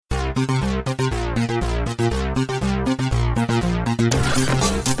Hey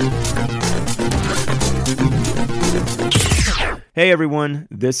everyone,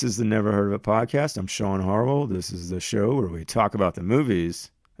 this is the Never Heard of It podcast. I'm Sean Harwell. This is the show where we talk about the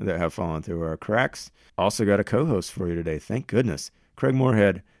movies that have fallen through our cracks. Also got a co-host for you today, thank goodness. Craig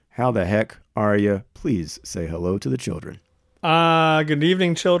Moorhead, how the heck are you? Please say hello to the children. Good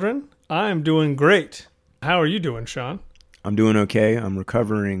evening, children. I'm doing great. How are you doing, Sean? I'm doing okay. I'm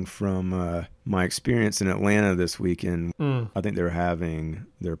recovering from my experience in Atlanta this weekend. I think they're having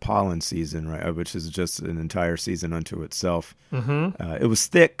their pollen season, right, which is just an entire season unto itself. It was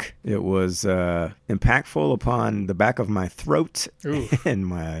thick. It was impactful upon the back of my throat and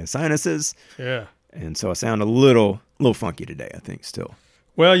my sinuses. Yeah. And so I sound a little funky today, I think, still.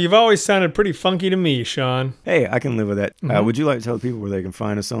 Well, you've always sounded pretty funky to me, Sean. Hey, I can live with that. Would you like to tell the people where they can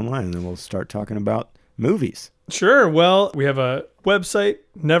find us online, and then we'll start talking about movies? Sure. Well, we have a website,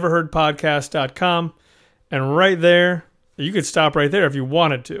 neverheardpodcast.com, and right there, you could stop right there if you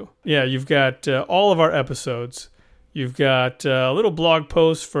wanted to. Yeah, you've got all of our episodes. You've got a little blog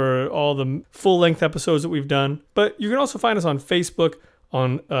post for all the full-length episodes that we've done. But you can also find us on Facebook,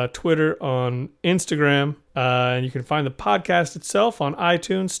 on Twitter, on Instagram, and you can find the podcast itself on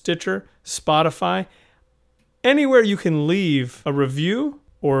iTunes, Stitcher, Spotify. Anywhere you can leave a review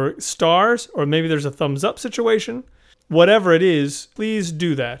or stars, or maybe there's a thumbs up situation. Whatever it is, please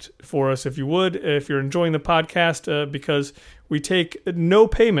do that for us if you would, if you're enjoying the podcast, because we take no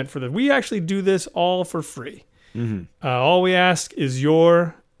payment for this. We actually do this all for free. All we ask is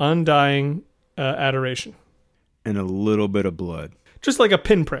your undying adoration. And a little bit of blood. Just like a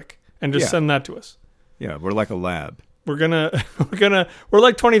pinprick, and just send that to us. Yeah, we're like a lab. We're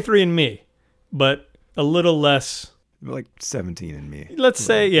like 23andMe, but a little less. We're like 17andMe. Let's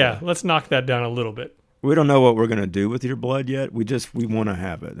say, let's knock that down a little bit. We don't know what we're going to do with your blood yet. We want to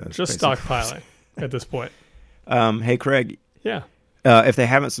have it. That's just stockpiling at this point. Hey, Craig. Yeah. If they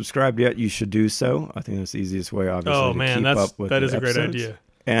haven't subscribed yet, you should do so. I think that's the easiest way, obviously, to keep up with that is the a great episodes. idea.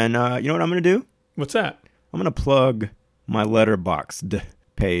 And you know what I'm going to do? What's that? I'm going to plug my Letterboxd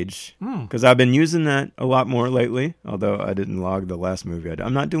page, because I've been using that a lot more lately, although I didn't log the last movie I did.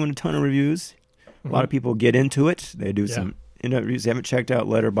 I'm not doing a ton of reviews. A lot of people get into it. They do some interviews. They haven't checked out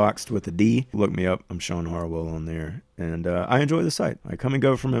Letterboxd with a D. Look me up. I'm Sean Harwell on there. And I enjoy the site. I come and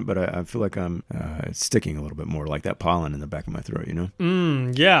go from it, but I feel like I'm sticking a little bit more, like that pollen in the back of my throat, you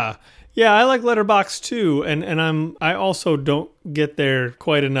know? Yeah. Yeah, I like Letterboxd too, and I also don't get there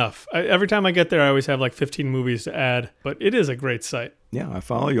quite enough. Every time I get there, I always have like 15 movies to add, but it is a great site. Yeah, I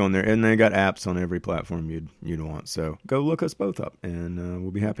follow you on there, and they got apps on every platform you'd want. So go look us both up, and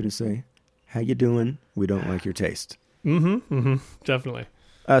we'll be happy to say, how you doing? We don't like your taste. Definitely.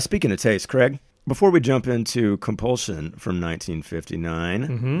 Speaking of taste, Craig, before we jump into Compulsion from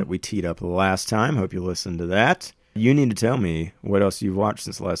 1959 that we teed up last time, hope you listened to that. You need to tell me what else you've watched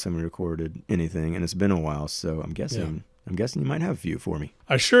since the last time we recorded anything, and it's been a while, so I'm guessing you might have a few for me.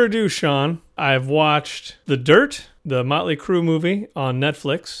 I sure do, Sean. I've watched The Dirt, the Motley Crue movie on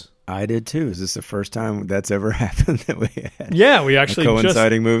Netflix. I did too. Is this the first time that's ever happened that we had? Yeah, we actually a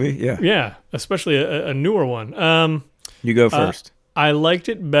coinciding movie. Yeah, especially a newer one. You go first. I liked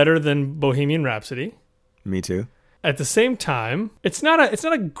it better than Bohemian Rhapsody. Me too. At the same time, it's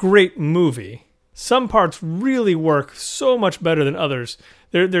not a great movie. Some parts really work so much better than others.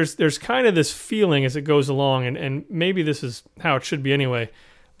 There's kind of this feeling as it goes along, and maybe this is how it should be anyway,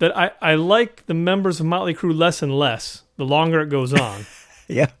 that I like the members of Motley Crue less and less the longer it goes on.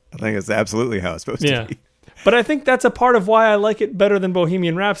 Yeah, I think it's absolutely how it's supposed to be. But I think that's a part of why I like it better than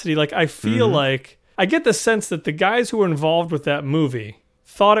Bohemian Rhapsody. Like, I feel like I get the sense that the guys who were involved with that movie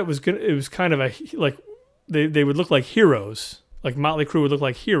thought it was good. It was kind of they would look like heroes. Like Motley Crue would look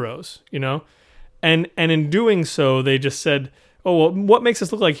like heroes, you know? And in doing so, they just said, oh, well, what makes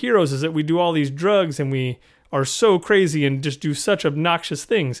us look like heroes is that we do all these drugs and we are so crazy and just do such obnoxious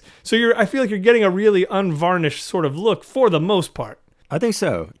things. So I feel like you're getting a really unvarnished sort of look for the most part. I think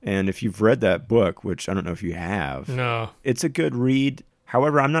so. And if you've read that book, which I don't know if you have, no, it's a good read.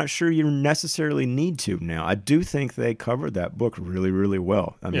 However, I'm not sure you necessarily need to now. I do think they covered that book really, really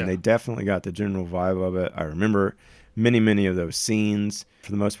well. I mean, they definitely got the general vibe of it. I remember many of those scenes.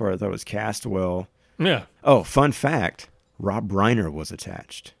 For the most part, I thought it was cast well. Yeah. Oh, fun fact. Rob Reiner was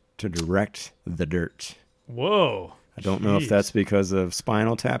attached to direct The Dirt. Whoa. I don't know if that's because of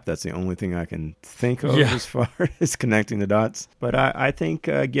Spinal Tap. That's the only thing I can think of as far as connecting the dots. But I think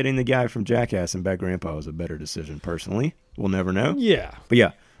getting the guy from Jackass and Bad Grandpa was a better decision, personally. We'll never know. Yeah. But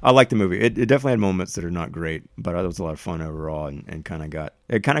yeah, I like the movie. It definitely had moments that are not great, but it was a lot of fun overall and kind of got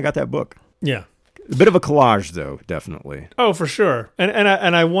that book. Yeah. A bit of a collage, though, definitely. Oh, for sure. And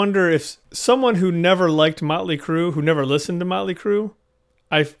I wonder if someone who never liked Motley Crue, who never listened to Motley Crue,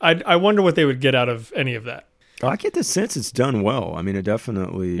 I wonder what they would get out of any of that. I get the sense it's done well. I mean, it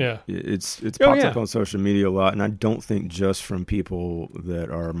definitely, it's popped up on social media a lot, and I don't think just from people that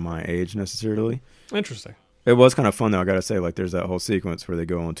are my age necessarily. Interesting. It was kind of fun, though, I got to say. Like, there's that whole sequence where they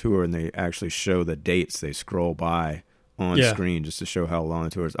go on tour, and they actually show the dates. They scroll by on screen just to show how long the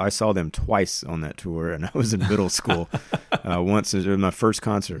tour is. I saw them twice on that tour, and I was in middle school. Once, it was my first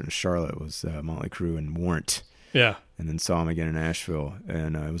concert in Charlotte was Motley Crue and Warrant. Yeah. And then saw them again in Nashville,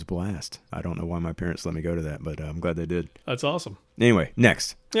 and it was a blast. I don't know why my parents let me go to that, but I'm glad they did. That's awesome. Anyway,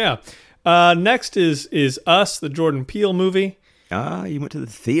 next. Yeah. Next is Us, the Jordan Peele movie. You went to the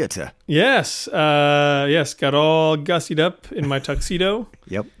theater. Yes. Yes, got all gussied up in my tuxedo.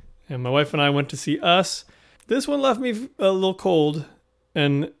 Yep. And my wife and I went to see Us. This one left me a little cold,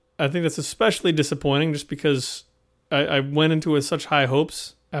 and I think that's especially disappointing just because I went into it with such high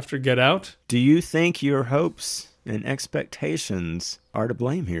hopes after Get Out. Do you think your hopes and expectations are to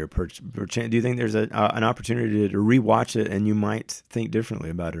blame here? Do you think there's an opportunity to rewatch it and you might think differently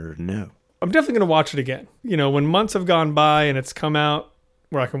about it, or no? I'm definitely going to watch it again. You know, when months have gone by and it's come out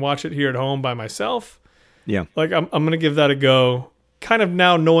where I can watch it here at home by myself. Yeah. Like, I'm going to give that a go. Kind of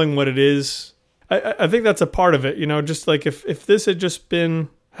now knowing what it is. I think that's a part of it. You know, just like if this had just been...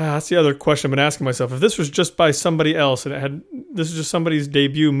 that's the other question I've been asking myself. If this was just by somebody else and this is just somebody's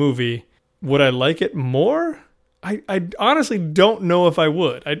debut movie, would I like it more? I honestly don't know if I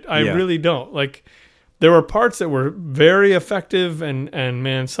would. I really don't. Like, there were parts that were very effective, and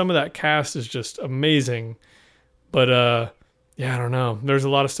man, some of that cast is just amazing. But yeah, I don't know. There's a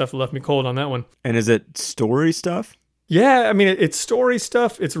lot of stuff that left me cold on that one. And is it story stuff? Yeah, I mean, it's story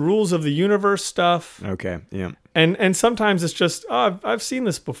stuff. It's rules of the universe stuff. Okay, yeah. And sometimes it's just, I've seen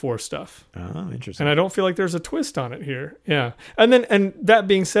this before stuff. Oh, interesting. And I don't feel like there's a twist on it here. Yeah. And that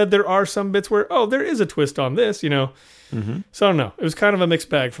being said, there are some bits where, there is a twist on this, you know. Mm-hmm. So I don't know. It was kind of a mixed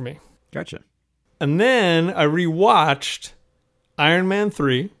bag for me. Gotcha. And then I rewatched Iron Man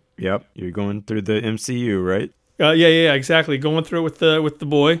 3. Yep. You're going through the MCU, right? Yeah, exactly. Going through it with the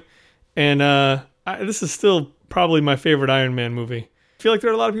boy. And this is still probably my favorite Iron Man movie. I feel like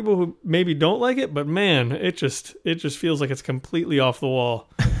there are a lot of people who maybe don't like it, but man, it just feels like it's completely off the wall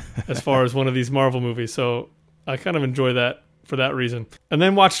as far as one of these Marvel movies. So I kind of enjoy that for that reason. And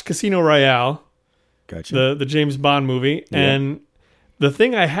then watched Casino Royale, gotcha, the James Bond movie. Yeah. And the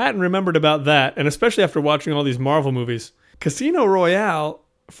thing I hadn't remembered about that, and especially after watching all these Marvel movies, Casino Royale,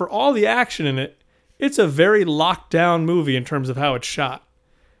 for all the action in it, it's a very locked down movie in terms of how it's shot.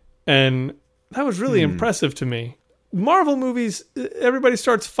 And that was really impressive to me. Marvel movies, everybody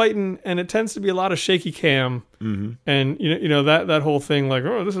starts fighting, and it tends to be a lot of shaky cam, and you know that whole thing, like,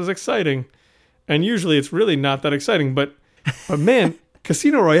 oh, this is exciting, and usually it's really not that exciting. But man,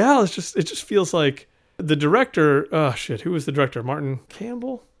 Casino Royale it just feels like the director. Oh shit, who was the director? Martin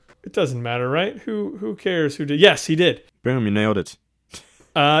Campbell. It doesn't matter, right? Who cares who did? Yes, he did. Boom, you nailed it.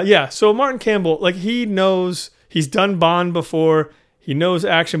 Yeah. So Martin Campbell, like, he knows, he's done Bond before. He knows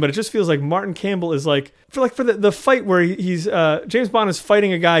action, but it just feels like Martin Campbell is like for the fight where he's James Bond is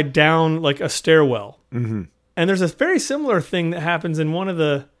fighting a guy down like a stairwell, and there's a very similar thing that happens in one of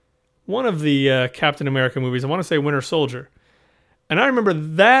the Captain America movies. I want to say Winter Soldier, and I remember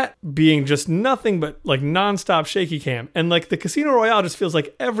that being just nothing but like nonstop shaky cam, and like the Casino Royale just feels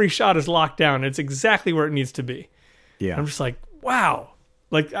like every shot is locked down. It's exactly where it needs to be. Yeah, I'm just like, wow,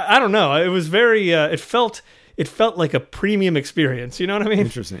 like I don't know. It was very. It felt like a premium experience. You know what I mean?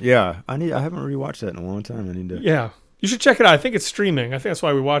 Interesting. Yeah. I haven't rewatched that in a long time. I need to. Yeah. You should check it out. I think it's streaming. I think that's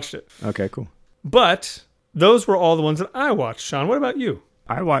why we watched it. Okay, cool. But those were all the ones that I watched. Sean, what about you?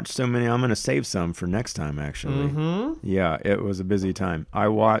 I watched so many. I'm going to save some for next time, actually. Mm-hmm. Yeah, it was a busy time.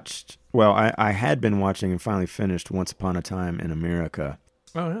 I had been watching and finally finished Once Upon a Time in America.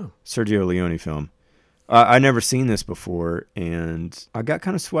 Oh, yeah. Sergio Leone film. I'd never seen this before, and I got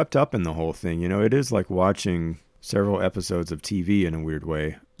kind of swept up in the whole thing. You know, it is like watching several episodes of TV in a weird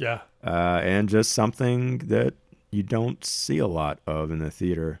way. Yeah. And just something that you don't see a lot of in the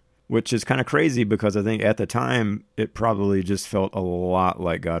theater, which is kind of crazy because I think at the time it probably just felt a lot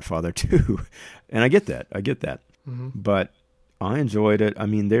like Godfather 2. And I get that. Mm-hmm. But I enjoyed it. I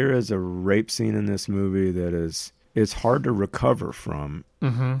mean, there is a rape scene in this movie that is hard to recover from.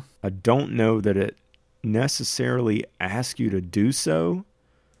 Mm-hmm. I don't know that it necessarily ask you to do so,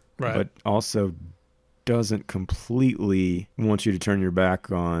 right, but also doesn't completely want you to turn your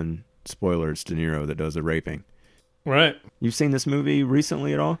back on, spoilers, De Niro that does the raping. Right. You've seen this movie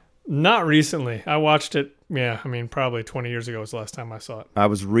recently at all? Not recently. I watched it, probably 20 years ago was the last time I saw it. I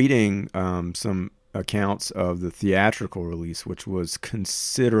was reading some accounts of the theatrical release, which was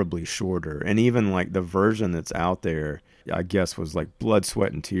considerably shorter. And even like the version that's out there, I guess, was like blood,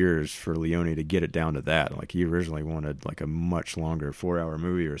 sweat, and tears for Leone to get it down to that. Like he originally wanted like a much longer 4-hour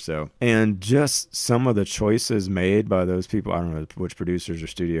movie or so. And just some of the choices made by those people, I don't know which producers or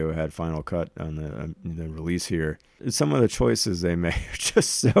studio had final cut on the release here. Some of the choices they made are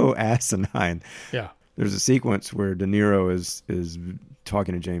just so asinine. Yeah. There's a sequence where De Niro is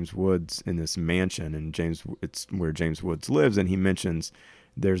talking to James Woods in this mansion, and it's where James Woods lives, and he mentions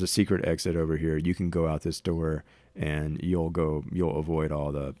there's a secret exit over here. You can go out this door, and you'll avoid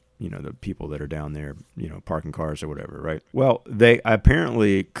all the the people that are down there, parking cars or whatever, right? Well, they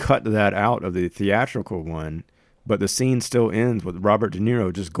apparently cut that out of the theatrical one, but the scene still ends with Robert De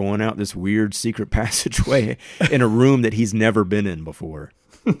Niro just going out this weird secret passageway in a room that he's never been in before.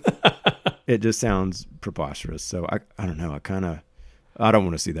 It just sounds preposterous. So I don't know. I don't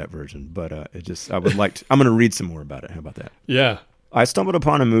want to see that version, but I would like to. I'm going to read some more about it. How about that? Yeah. I stumbled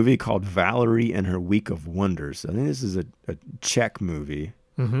upon a movie called Valerie and Her Week of Wonders. I think this is a Czech movie.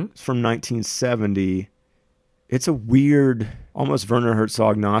 Mm-hmm. It's from 1970. It's a weird, almost Werner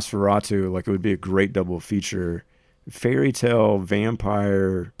Herzog Nosferatu. Like it would be a great double feature. Fairy tale,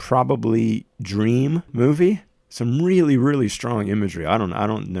 vampire, probably dream movie. Some really, really strong imagery. I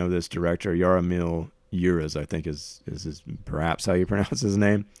don't know this director, Jaromil Uras, I think is perhaps how you pronounce his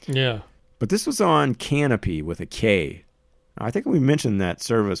name. Yeah. But this was on Canopy with a K. I think we mentioned that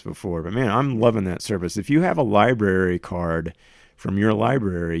service before, but man, I'm loving that service. If you have a library card from your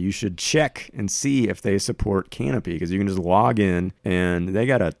library, you should check and see if they support Canopy, because you can just log in and they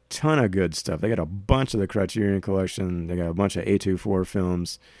got a ton of good stuff. They got a bunch of the Criterion Collection. They got a bunch of A24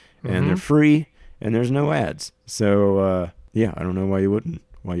 films, and they're free. And there's no ads. So, I don't know why you wouldn't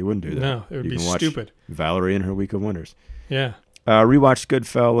do that. No, it would be stupid. Valerie and Her Week of Wonders. Yeah. Rewatched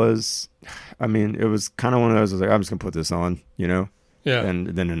Goodfellas. I mean, it was kind of one of those, I was like, I'm just going to put this on, Yeah. And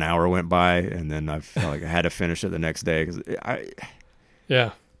then an hour went by, and then I felt like I had to finish it the next day.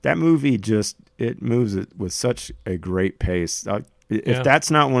 That movie it moves it with such a great pace. If that's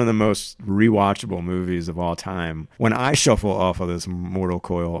not one of the most rewatchable movies of all time, when I shuffle off of this mortal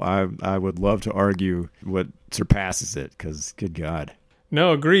coil, I would love to argue what surpasses it, because good God.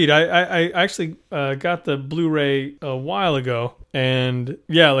 No, agreed. I actually got the Blu-ray a while ago, and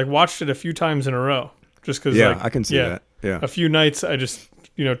watched it a few times in a row, just because. Yeah, I can see that. Yeah, a few nights I just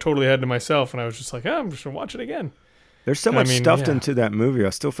totally had to myself, and I was just like, I'm just gonna watch it again. There's so much stuffed into that movie. I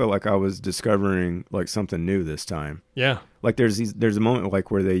still feel like I was discovering like something new this time. Yeah. Like there's a moment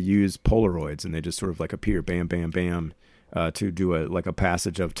like where they use Polaroids and they just sort of like appear, bam, bam, bam, to do a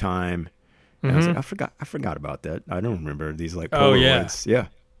passage of time. And I was like, I forgot about that. I don't remember these like Polaroids. Yeah.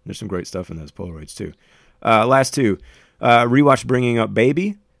 There's some great stuff in those Polaroids too. Last two, rewatch Bringing Up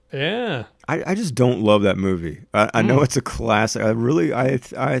Baby. Yeah. I just don't love that movie. I know it's a classic.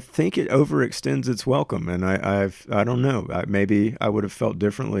 I think it overextends its welcome, and I don't know. Maybe I would have felt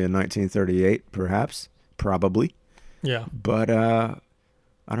differently in 1938, perhaps, probably. Yeah. But I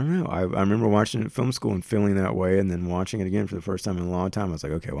don't know. I remember watching it in film school and feeling that way, and then watching it again for the first time in a long time. I was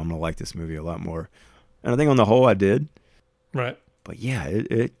like, okay, well, I'm gonna like this movie a lot more. And I think on the whole, I did. Right. But yeah,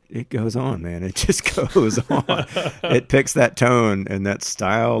 it goes on, man. It just goes on. It picks that tone and that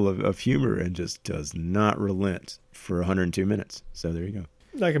style of humor and just does not relent for 102 minutes. So there you go.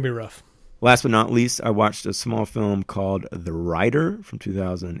 That can be rough. Last but not least, I watched a small film called The Rider from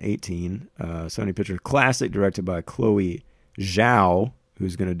 2018. Sony Pictures classic directed by Chloe Zhao,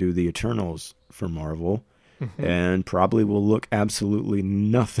 who's going to do The Eternals for Marvel. And probably will look absolutely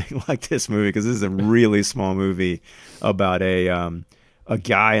nothing like this movie, because this is a really small movie about a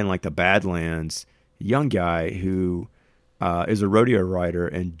guy in like the Badlands, young guy who is a rodeo rider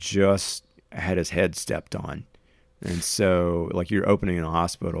and just had his head stepped on. And so like you're opening in a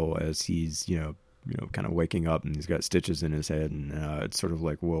hospital as he's, kind of waking up, and he's got stitches in his head. And it's sort of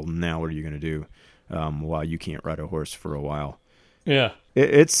like, well, now what are you going to do while you can't ride a horse for a while? Yeah.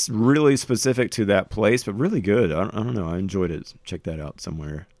 It's really specific to that place, but really good. I don't know. I enjoyed it. Check that out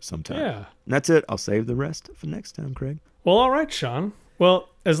somewhere, sometime. Yeah. And that's it. I'll save the rest for next time, Craig. Well, all right, Sean. Well,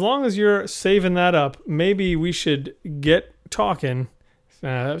 as long as you're saving that up, maybe we should get talking.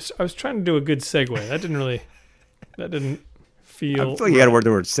 I was trying to do a good segue. That didn't feel... I feel like you got to word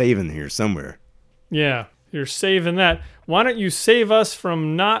the word saving here somewhere. Yeah. You're saving that. Why don't you save us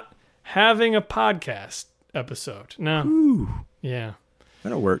from not having a podcast episode? No. Ooh. Yeah.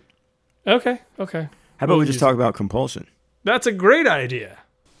 That'll work. Okay. How about we just talk about compulsion? That's a great idea.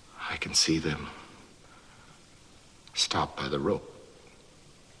 I can see them. Stopped by the rope.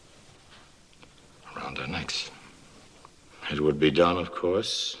 around their necks. It would be done, of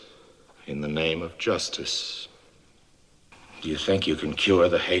course, in the name of justice. Do you think you can cure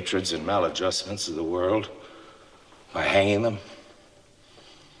the hatreds and maladjustments of the world by hanging them?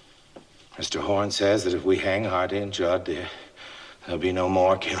 Mr. Horn says that if we hang Hardy and Judd, there'll be no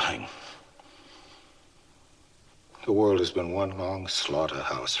more killing. The world has been one long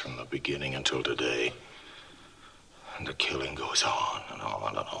slaughterhouse from the beginning until today. And the killing goes on and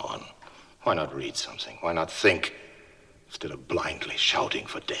on and on. Why not read something? Why not think instead of blindly shouting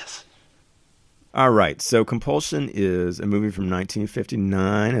for death? All right, so Compulsion is a movie from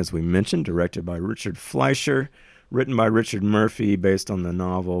 1959, as we mentioned, directed by Richard Fleischer, written by Richard Murphy, based on the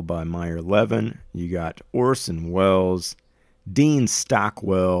novel by Meyer Levin. You got Orson Welles, Dean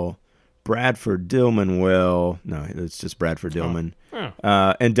Stockwell, Bradford Dillman. No, it's just Bradford Dillman.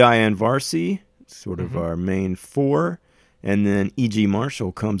 And Diane Varsi, sort of our main four. And then E.G.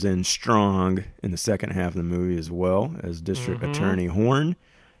 Marshall comes in strong in the second half of the movie as well as District Attorney Horn.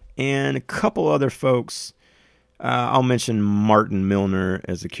 And a couple other folks. I'll mention Martin Milner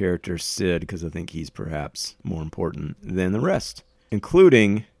as a character, Sid, because I think he's perhaps more important than the rest,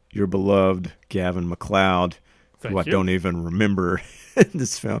 including your beloved Gavin MacLeod, who I don't even remember in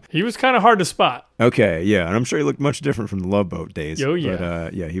this film. He was kind of hard to spot. Okay, yeah, and I'm sure he looked much different from the Love Boat days. Oh, yeah.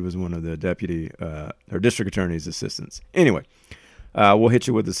 But, he was one of the deputy or district attorney's assistants. Anyway, we'll hit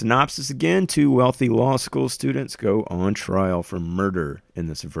you with the synopsis again. Two wealthy law school students go on trial for murder in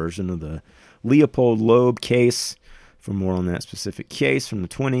this version of the Leopold Loeb case. For more on that specific case from the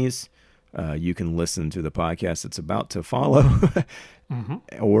 20s, you can listen to the podcast that's about to follow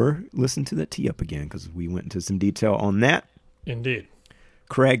or listen to the tee-up again because we went into some detail on that. Indeed.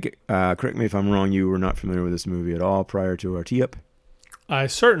 Craig, correct me if I'm wrong, you were not familiar with this movie at all prior to our tee-up? I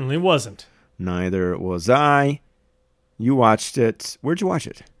certainly wasn't. Neither was I. You watched it. Where'd you watch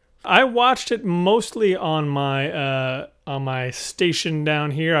it? I watched it mostly on my station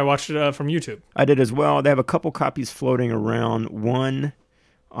down here. I watched it from YouTube. I did as well. They have a couple copies floating around. One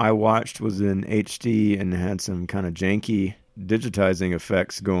I watched was in HD and had some kind of janky digitizing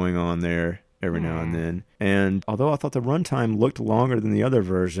effects going on there every now and then. And although I thought the runtime looked longer than the other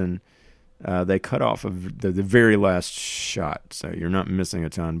version, they cut off of the very last shot, so you're not missing a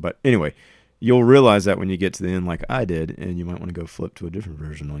ton. But anyway, you'll realize that when you get to the end like I did, and you might want to go flip to a different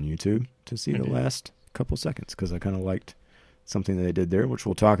version on YouTube to see the last couple seconds, because I kind of liked something that they did there, which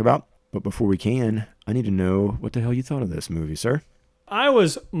we'll talk about. But before we can, I need to know what the hell you thought of this movie, sir. I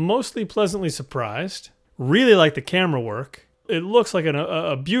was mostly pleasantly surprised. Really like the camera work. It looks like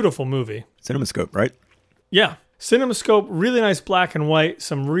a beautiful movie. CinemaScope, right? Yeah. CinemaScope, really nice black and white.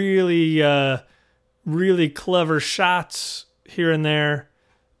 Some really, really clever shots here and there.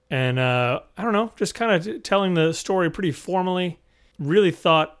 And I don't know, just kind of telling the story pretty formally. Really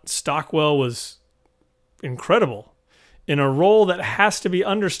thought Stockwell was incredible in a role that has to be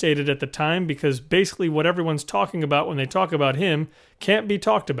understated at the time, because basically what everyone's talking about when they talk about him can't be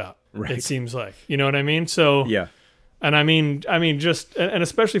talked about. Right. It seems like, you know what I mean? So yeah. And I mean, just, and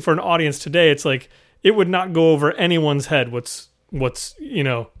especially for an audience today, it's like it would not go over anyone's head what's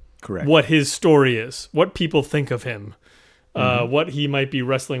correct, what his story is, what people think of him. What he might be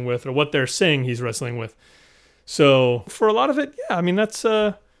wrestling with, or what they're saying he's wrestling with. So for a lot of it, yeah, I mean,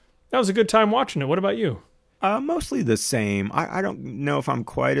 that was a good time watching it. What about you? Mostly the same. I don't know if I'm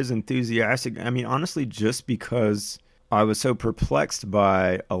quite as enthusiastic. I mean, honestly, just because I was so perplexed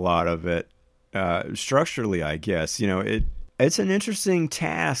by a lot of it, structurally, I guess. You know, it's an interesting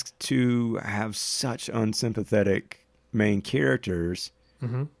task to have such unsympathetic main characters.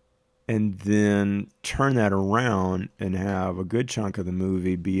 Mm-hmm. And then turn that around and have a good chunk of the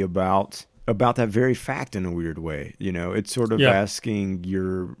movie be about that very fact in a weird way. You know, it's sort of asking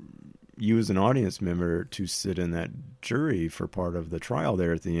you as an audience member to sit in that jury for part of the trial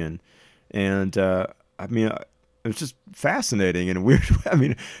there at the end. And, I mean, it's just fascinating in a weird way. I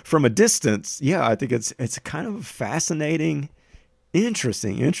mean, from a distance, yeah, I think it's kind of a fascinating,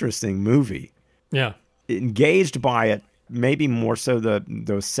 interesting movie. Yeah. Engaged by it. Maybe more so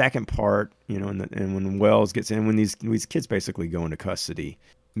the second part, you know, and when Wells gets in, when these kids basically go into custody.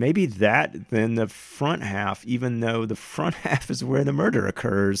 Maybe that than the front half, even though the front half is where the murder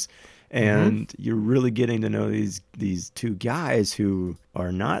occurs, and you're really getting to know these two guys who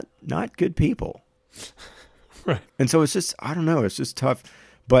are not good people. Right. And so it's just, I don't know, it's just tough.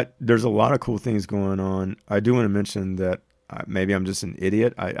 But there's a lot of cool things going on. I do want to mention that maybe I'm just an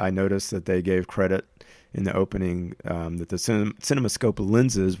idiot. I noticed that they gave credit in the opening that the CinemaScope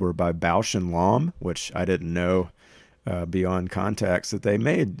lenses were by Bausch & Lomb, which I didn't know beyond context that they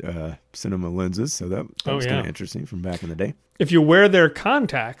made cinema lenses. So that was kind of interesting from back in the day. If you wear their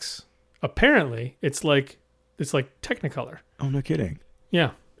contacts, apparently it's like Technicolor. Oh, no kidding.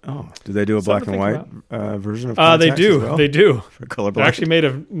 Yeah. Oh, do they do a black and white version of They Contacts do. as well? They do. For color They're black? actually made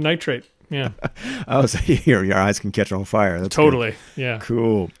of nitrate. Yeah. Oh, so your eyes can catch on fire. That's Totally. Yeah. good.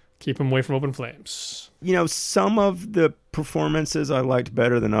 Cool. Keep them away from open flames. You know, some of the performances I liked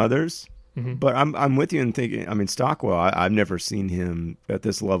better than others, but I'm with you in thinking. I mean, Stockwell, I've never seen him at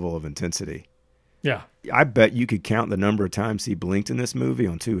this level of intensity. Yeah. I bet you could count the number of times he blinked in this movie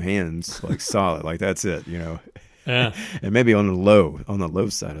on two hands, like solid, like that's it, you know. Yeah. And maybe on the low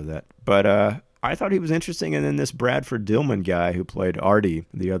side of that. But I thought he was interesting. And then this Bradford Dillman guy who played Artie,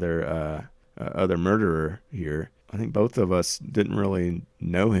 the other murderer here, I think both of us didn't really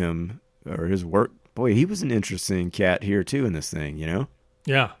know him or his work. Boy, he was an interesting cat here too in this thing, you know?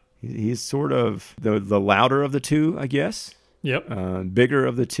 Yeah. He's sort of the louder of the two, I guess. Yep. Bigger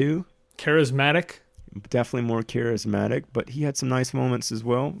of the two. Charismatic. Definitely more charismatic, but he had some nice moments as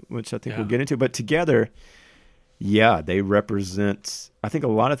well, which I think we'll Yeah. get into. But together, yeah, they represent, I think, a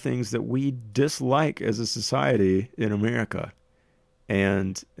lot of things that we dislike as a society in America.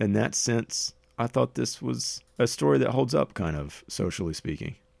 And in that sense, I thought this was a story that holds up, kind of, socially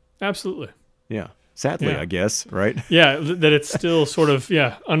speaking. Absolutely. Yeah. Sadly, Yeah. I guess, right? Yeah, that it's still sort of,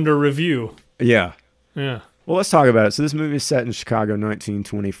 under review. Yeah. Yeah. Well, let's talk about it. So this movie is set in Chicago,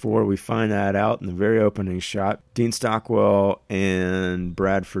 1924. We find that out in the very opening shot. Dean Stockwell and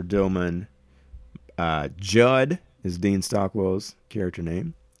Bradford Dillman. Judd is Dean Stockwell's character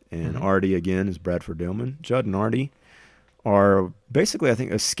name. And Artie, again, is Bradford Dillman. Judd and Artie are basically, I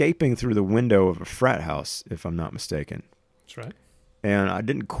think, escaping through the window of a frat house, if I'm not mistaken. That's right. And I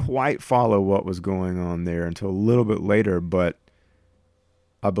didn't quite follow what was going on there until a little bit later, but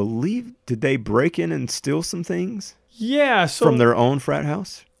I believe, did they break in and steal some things Yeah, so from their own frat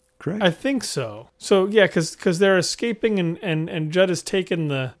house? Correct? I think so. So, yeah, because they're escaping and Judd has taken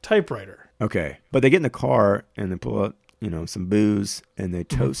the typewriter. Okay. But they get in the car and they pull out, some booze and they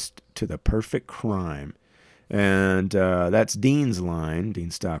toast to the perfect crime. And that's Dean's line,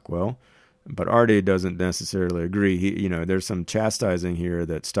 Dean Stockwell. But Artie doesn't necessarily agree. There's some chastising here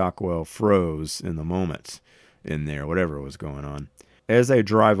that Stockwell froze in the moment in there, whatever was going on. As they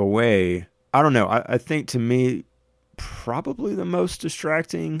drive away, I don't know. I think to me, probably the most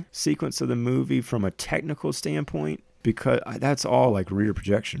distracting sequence of the movie from a technical standpoint, because that's all like rear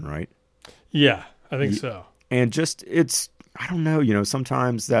projection, right? Yeah, I think so. And just, I don't know,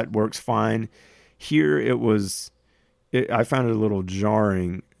 sometimes that works fine. Here I found it a little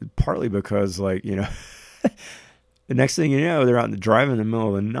jarring, partly because, the next thing you know, they're out driving in the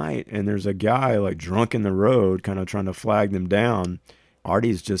middle of the night, and there's a guy, drunk in the road, kind of trying to flag them down.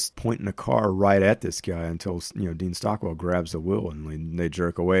 Artie's just pointing the car right at this guy until, Dean Stockwell grabs the wheel and they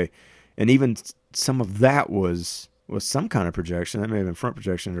jerk away. And even some of that was some kind of projection. That may have been front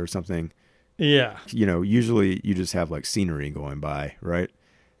projection or something. Yeah. Usually you just have, scenery going by, right?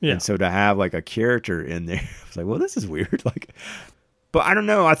 Yeah. And so to have a character in there, I was like, well, this is weird. But I don't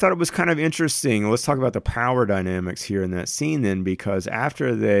know. I thought it was kind of interesting. Let's talk about the power dynamics here in that scene then, because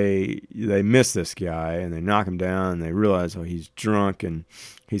after they miss this guy and they knock him down and they realize, he's drunk and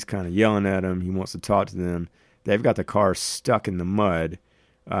he's kind of yelling at him. He wants to talk to them. They've got the car stuck in the mud.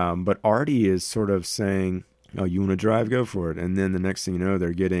 But Artie is sort of saying, oh, you want to drive? Go for it. And then the next thing you know,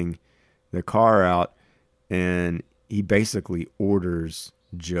 they're getting the car out and he basically orders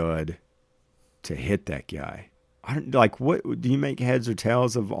Judd to hit that guy. I don't what do you make heads or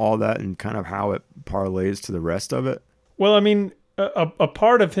tails of all that and kind of how it parlays to the rest of it? Well, I mean, a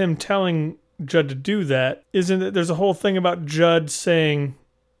part of him telling Judd to do that isn't that there's a whole thing about Judd saying,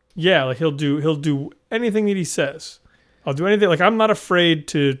 yeah, he'll do anything that he says. I'll do anything. I'm not afraid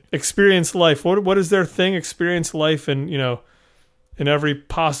to experience life. What is their thing? Experience life in every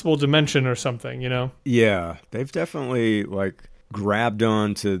possible dimension or something, Yeah, they've definitely grabbed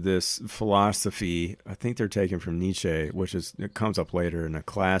on to this philosophy. I think they're taken from Nietzsche, it comes up later in a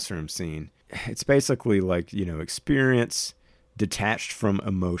classroom scene. It's basically experience detached from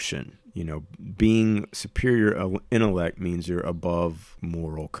emotion. Being superior intellect means you're above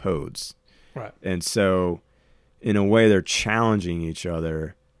moral codes. Right. And so in a way they're challenging each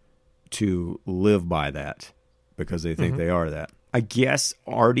other to live by that because they think they are that. I guess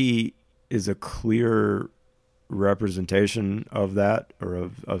Artie is a clear representation of that, or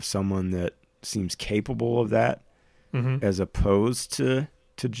of someone that seems capable of that, as opposed to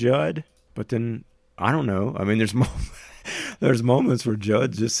Judd. But then I don't know. I mean, there's moments where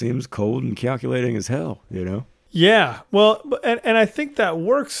Judd just seems cold and calculating as hell. Yeah. Well, and I think that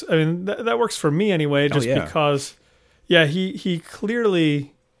works. I mean, that works for me anyway. Just because, he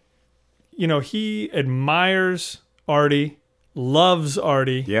clearly, he admires Artie. loves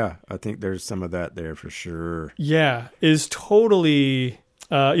Artie. Yeah, I think there's some of that there for sure. Yeah, is totally,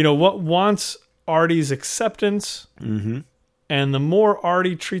 what wants Artie's acceptance. Mm-hmm. And the more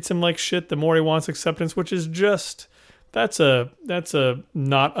Artie treats him like shit, the more he wants acceptance, which is just, that's a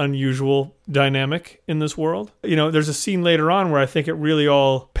not unusual dynamic in this world. There's a scene later on where I think it really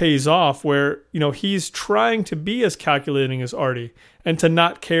all pays off where, he's trying to be as calculating as Artie and to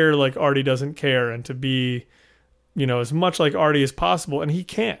not care like Artie doesn't care and to be, as much like Artie as possible. And he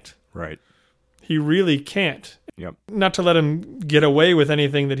can't. Right. He really can't. Yep. Not to let him get away with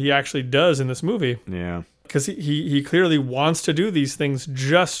anything that he actually does in this movie. Yeah. Because he clearly wants to do these things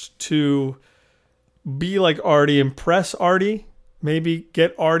just to be like Artie, impress Artie, maybe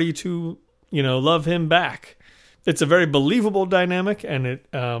get Artie to, love him back. It's a very believable dynamic and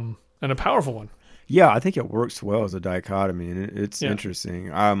a powerful one. Yeah, I think it works well as a dichotomy, and it's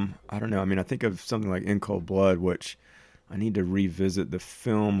interesting. I don't know. I mean, I think of something like In Cold Blood, which I need to revisit the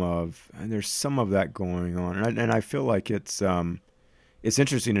film of, and there's some of that going on, and I feel like it's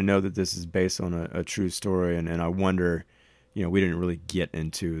interesting to know that this is based on a true story, and I wonder, we didn't really get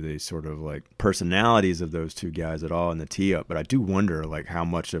into the sort of like personalities of those two guys at all in the tee-up, but I do wonder like how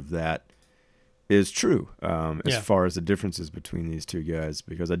much of that is true as far as the differences between these two guys,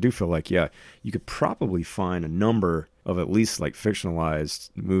 because I do feel like, you could probably find a number of at least like fictionalized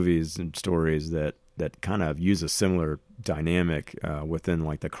movies and stories that kind of use a similar dynamic within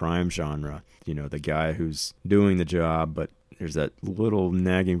like the crime genre. The guy who's doing the job, but there's that little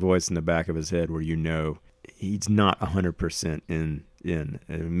nagging voice in the back of his head where he's not 100% in.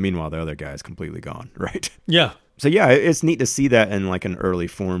 And meanwhile, the other guy is completely gone, right? Yeah. So yeah, it's neat to see that in like an early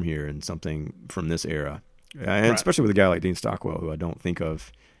form here in something from this era, and especially with a guy like Dean Stockwell, who I don't think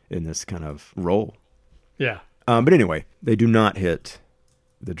of in this kind of role. Yeah. But anyway, they do not hit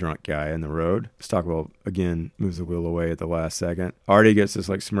the drunk guy in the road. Stockwell again moves the wheel away at the last second. Artie gets this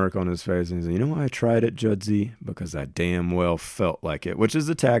like smirk on his face, and he's like, why I tried it, Judzy? Because I damn well felt like it, which is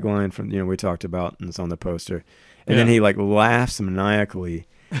the tagline from we talked about, and it's on the poster. And then he like laughs maniacally,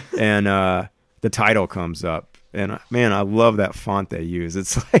 and the title comes up. And man, I love that font they use.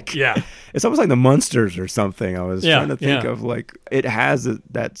 It's like, it's almost like the Munsters or something. I was trying to think of like, it has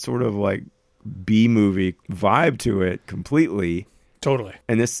that sort of like B movie vibe to it completely. Totally.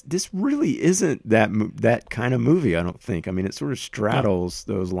 And this really isn't that kind of movie, I don't think. I mean, it sort of straddles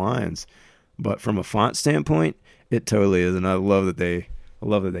those lines, but from a font standpoint, it totally is. And I love that they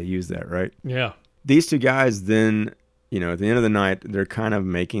use that, right? Yeah. These two guys then, at the end of the night, they're kind of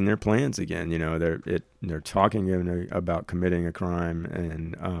making their plans again. They're talking about committing a crime,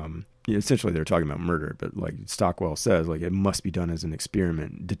 and essentially they're talking about murder. But like Stockwell says, like it must be done as an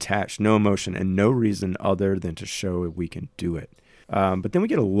experiment, detached, no emotion, and no reason other than to show we can do it. But then we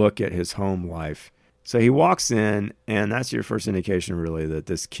get a look at his home life. So he walks in, and that's your first indication, really, that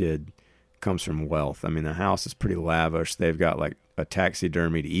this kid comes from wealth. I mean, the house is pretty lavish. They've got like a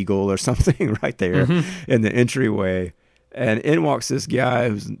taxidermied eagle or something right there in the entryway. And in walks this guy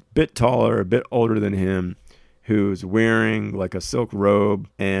who's a bit taller, a bit older than him, who's wearing like a silk robe.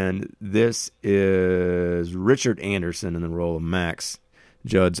 And this is Richard Anderson in the role of Max,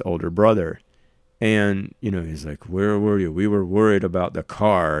 Judd's older brother. And, he's like, where were you? We were worried about the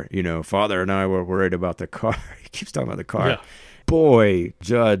car. Father and I were worried about the car. He keeps talking about the car. Yeah. Boy,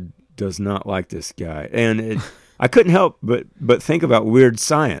 Judd does not like this guy. And I couldn't help but think about Weird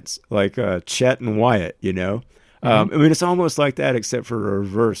Science, like Chet and Wyatt, I mean, it's almost like that, except for a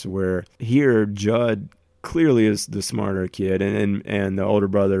reverse, where here Judd clearly is the smarter kid, and the older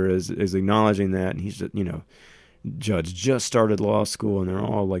brother is acknowledging that, and he's just, Judd's just started law school, and they're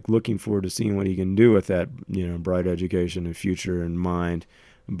all like looking forward to seeing what he can do with that, bright education and future in mind.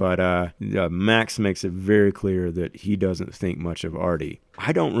 But Max makes it very clear that he doesn't think much of Artie.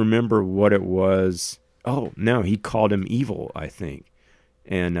 I don't remember what it was. Oh no, he called him evil, I think.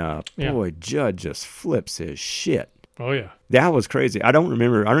 And boy, Judd just flips his shit. Oh yeah, that was crazy. I don't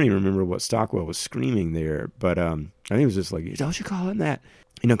even remember what Stockwell was screaming there, but I think it was just like, "Don't you call him that?"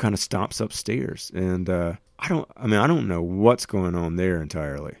 Kind of stomps upstairs, and I don't know what's going on there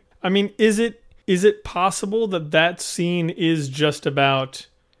entirely. I mean, is it possible that scene is just about?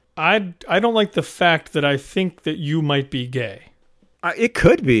 I don't like the fact that I think that you might be gay. It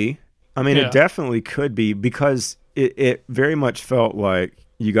could be. I mean, It definitely could be, because it very much felt like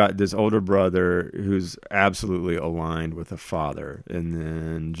you got this older brother who's absolutely aligned with the father, and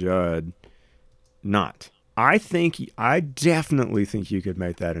then Judd not. I definitely think you could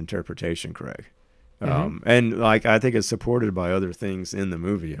make that interpretation, Craig. And like, I think it's supported by other things in the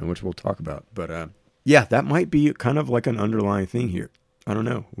movie, which we'll talk about. But that might be kind of like an underlying thing here. I don't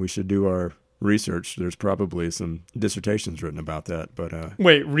know. We should do our research. There's probably some dissertations written about that. But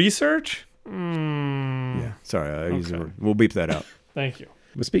wait, research? Yeah, sorry. We'll beep that out. Thank you.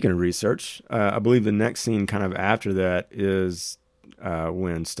 But speaking of research, I believe the next scene kind of after that is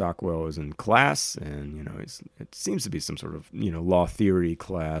when Stockwell is in class, and it seems to be some sort of law theory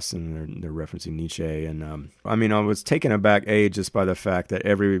class, and they're referencing Nietzsche. And I was taken aback just by the fact that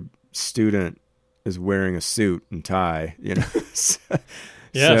every student is wearing a suit and tie. Yes.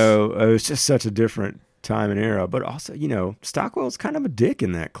 So it was just such a different time and era. But also, Stockwell's kind of a dick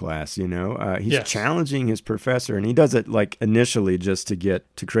in that class. He's challenging his professor, and he does it like initially just to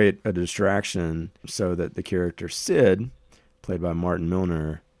create a distraction so that the character Sid, played by Martin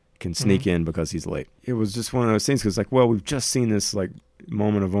Milner, can sneak in because he's late. It was just one of those things because, we've just seen this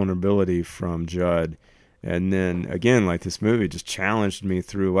moment of vulnerability from Judd, and then again, this movie just challenged me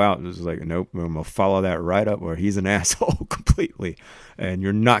throughout. It was like, nope, I'm gonna follow that right up where he's an asshole completely, and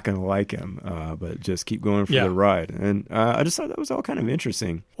you're not gonna like him, but just keep going for the ride. And I just thought that was all kind of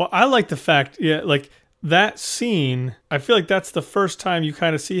interesting. Well, I like the fact, that scene. I feel like that's the first time you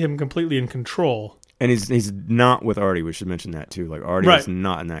kind of see him completely in control. And he's not with Artie. We should mention that too. Artie is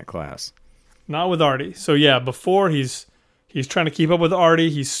not in that class. Not with Artie. So before he's trying to keep up with Artie.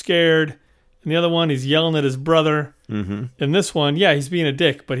 He's scared. And the other one, he's yelling at his brother. Mm-hmm. In this one, he's being a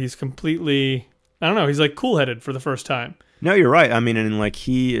dick, but he's completely, I don't know, he's cool-headed for the first time. No, you're right. And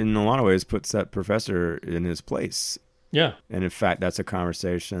he, in a lot of ways, puts that professor in his place. Yeah. And in fact, that's a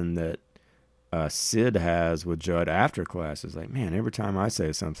conversation that Sid has with Judd after class. Is man, every time I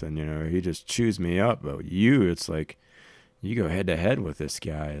say something, he just chews me up. But it's you go head to head with this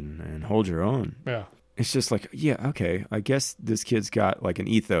guy and hold your own. Yeah. It's just okay, I guess this kid's got an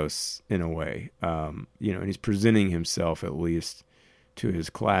ethos in a way, and he's presenting himself at least to his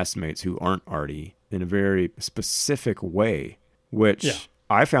classmates who aren't Artie in a very specific way, which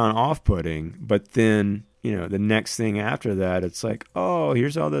I found off-putting. But then, the next thing after that, it's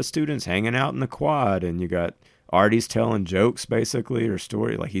here's all the students hanging out in the quad, and you got Artie's telling jokes, basically, or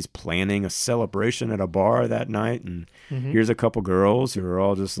story. He's planning a celebration at a bar that night, and here's a couple girls who are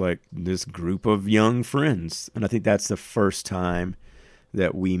all just this group of young friends. And I think that's the first time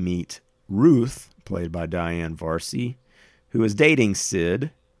that we meet Ruth, played by Diane Varsi, who is dating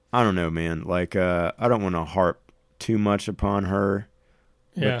Sid. I don't know, man. I don't want to harp too much upon her.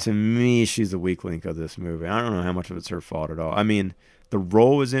 Yeah. But to me, she's the weak link of this movie. I don't know how much of it's her fault at all. The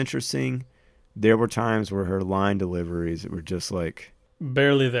role was interesting. There were times where her line deliveries were just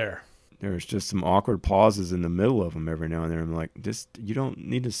barely there. There was just some awkward pauses in the middle of them every now and then. I'm you don't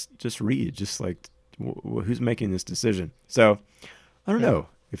need to just read. Just who's making this decision? So I don't know.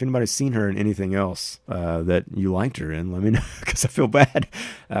 If anybody's seen her in anything else that you liked her in, let me know, because I feel bad.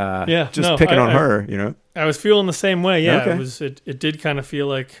 Picking on her, I was feeling the same way. Yeah, okay. It did kind of feel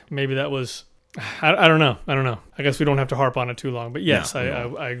like maybe that was. I don't know. I guess we don't have to harp on it too long. But yes,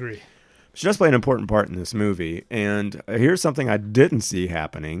 I agree. She does play an important part in this movie, and here's something I didn't see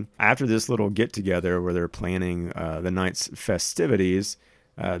happening. After this little get-together where they're planning the night's festivities,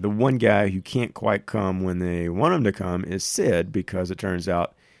 the one guy who can't quite come when they want him to come is Sid, because it turns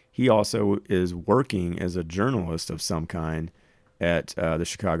out he also is working as a journalist of some kind at the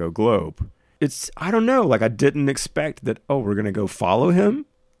Chicago Globe. I don't know, I didn't expect that, we're going to go follow him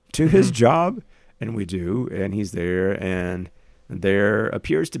to his job, and we do, and he's there, and there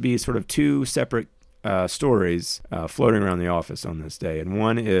appears to be sort of two separate stories floating around the office on this day. And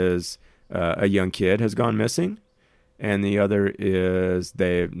one is a young kid has gone missing, and the other is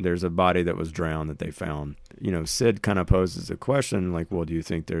there's a body that was drowned that they found. Sid kind of poses a question well, do you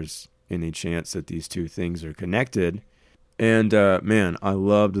think there's any chance that these two things are connected? And man, I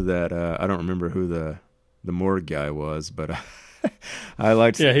loved that. I don't remember who the morgue guy was, but I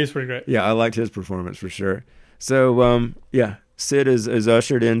liked. Yeah, he's pretty great. Yeah, I liked his performance for sure. So Sid is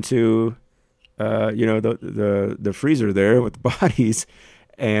ushered into, the freezer there with the bodies,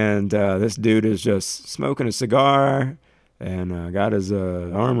 and this dude is just smoking a cigar and got his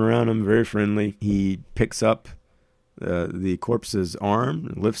arm around him, very friendly. He picks up the corpse's arm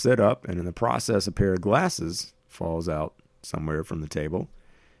and lifts it up, and in the process, a pair of glasses falls out somewhere from the table,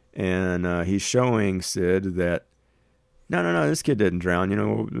 and he's showing Sid that, no, this kid didn't drown.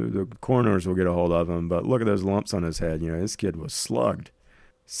 The coroners will get a hold of him, but look at those lumps on his head. This kid was slugged.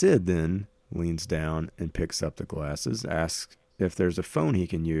 Sid then leans down and picks up the glasses, asks if there's a phone he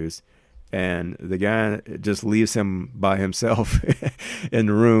can use, and the guy just leaves him by himself in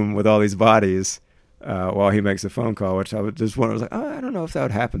the room with all these bodies while he makes a phone call, which I was I don't know if that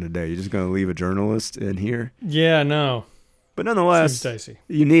would happen today. You're just going to leave a journalist in here? Yeah, no. But nonetheless,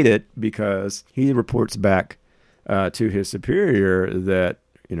 you need it, because he reports back to his superior that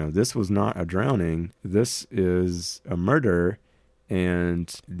this was not a drowning. This is a murder.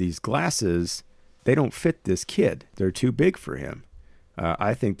 And these glasses, they don't fit this kid. They're too big for him.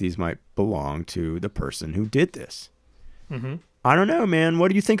 I think these might belong to the person who did this. Mm-hmm. I don't know, man. What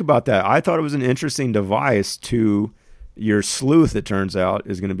do you think about that? I thought it was an interesting device to your sleuth, it turns out,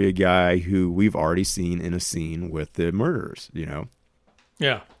 is going to be a guy who we've already seen in a scene with the murderers,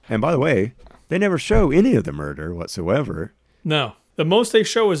 Yeah. And by the way, they never show any of the murder whatsoever. No. The most they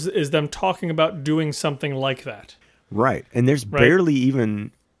show is them talking about doing something like that. Right. And there's barely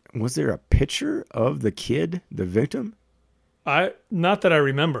even... Was there a picture of the kid, the victim? Not that I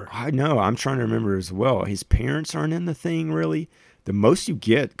remember. I know. I'm trying to remember as well. His parents aren't in the thing, really. The most you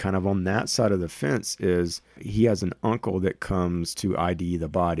get kind of on that side of the fence is he has an uncle that comes to ID the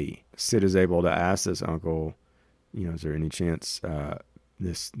body. Sid is able to ask this uncle, is there any chance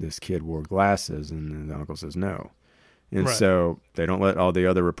this kid wore glasses? And the uncle says no. And so they don't let all the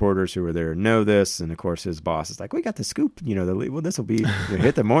other reporters who were there know this. And, of course, his boss is like, we got the scoop. This will be,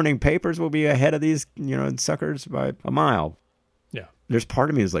 hit the morning papers, will be ahead of these, suckers by a mile. Yeah. There's part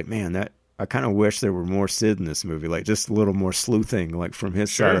of me is like, man, I kind of wish there were more Sid in this movie, like just a little more sleuthing, like from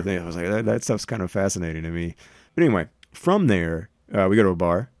his side of things. I was like, that stuff's kind of fascinating to me. But anyway, from there, we go to a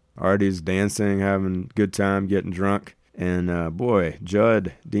bar. Artie's dancing, having a good time, getting drunk. And boy,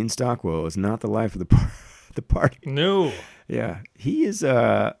 Judd, Dean Stockwell, is not the life of the party. No. Yeah. He is,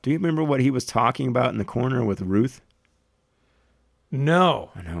 do you remember what he was talking about in the corner with Ruth?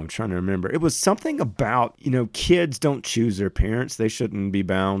 No. I know, I'm trying to remember. It was something about, kids don't choose their parents. They shouldn't be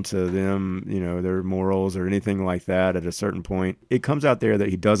bound to them, their morals or anything like that at a certain point. It comes out there that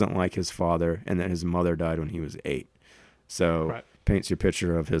he doesn't like his father and that his mother died when he was 8. So paints your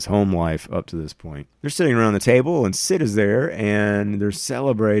picture of his home life up to this point. They're sitting around the table and Sid is there and they're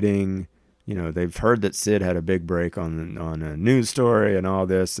celebrating. They've heard that Sid had a big break on a news story and all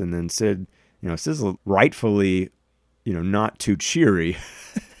this. And then Sid's rightfully... not too cheery,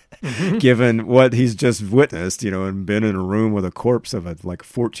 given what he's just witnessed, and been in a room with a corpse of a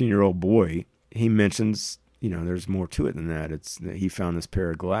 14-year-old boy. He mentions, there's more to it than that. It's that he found this pair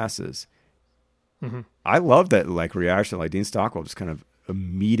of glasses. Mm-hmm. I love that reaction. Dean Stockwell just kind of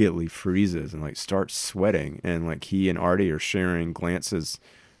immediately freezes and starts sweating, and he and Artie are sharing glances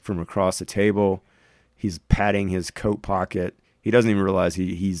from across the table. He's patting his coat pocket. He doesn't even realize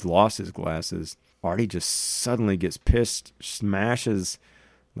he's lost his glasses. Artie just suddenly gets pissed, smashes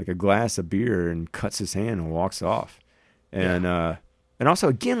a glass of beer and cuts his hand and walks off. And and also,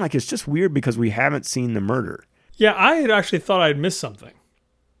 again, it's just weird because we haven't seen the murder. Yeah, I had actually thought I'd missed something.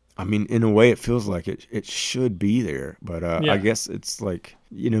 I mean, in a way, it feels like it should be there. But I guess it's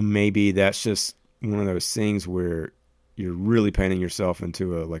maybe that's just one of those things where you're really painting yourself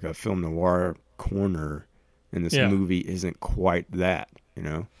into a film noir corner, and this movie isn't quite that,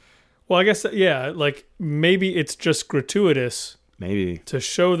 Well, I guess, maybe it's just gratuitous. Maybe. To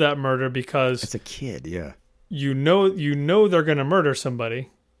show that murder because... It's a kid, yeah. You know they're going to murder somebody.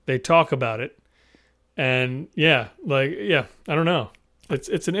 They talk about it. And, I don't know.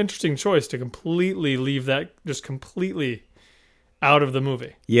 It's an interesting choice to completely leave that just completely out of the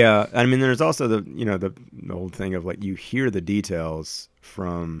movie. Yeah, I mean, there's also the old thing of you hear the details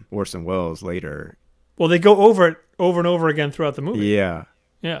from Orson Welles later. Well, they go over it over and over again throughout the movie. Yeah.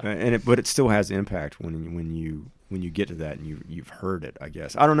 Yeah, but it still has impact when you get to that and you've heard it. I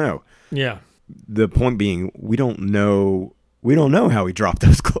guess I don't know. Yeah. The point being, we don't know how he dropped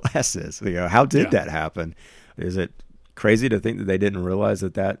those glasses. How did that happen? Is it crazy to think that they didn't realize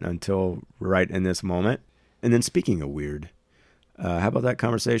that until right in this moment? And then speaking of weird, how about that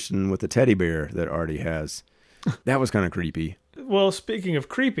conversation with the teddy bear that Artie has? That was kind of creepy. Well, speaking of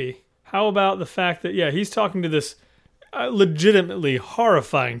creepy, how about the fact that he's talking to this. Legitimately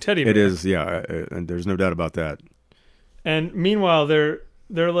horrifying teddy bear. It is, and there's no doubt about that. And meanwhile, they're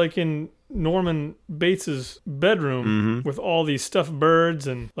in Norman Bates's bedroom with all these stuffed birds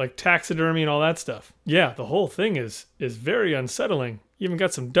and taxidermy and all that stuff. Yeah, the whole thing is very unsettling. You even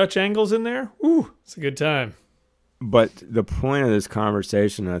got some Dutch angles in there. Ooh, it's a good time. But the point of this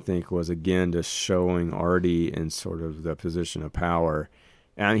conversation, I think, was again just showing Artie in sort of the position of power,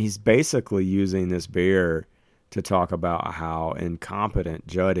 and he's basically using this bear to talk about how incompetent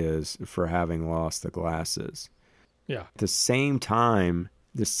Judd is for having lost the glasses. Yeah. At the same time,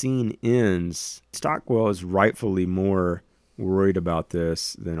 the scene ends. Stockwell is rightfully more worried about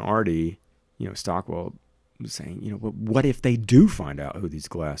this than Artie. Stockwell was saying, but what if they do find out who these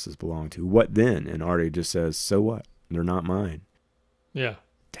glasses belong to? What then? And Artie just says, so what? They're not mine. Yeah.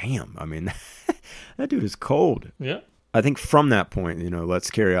 Damn. I mean, that dude is cold. Yeah. I think from that point,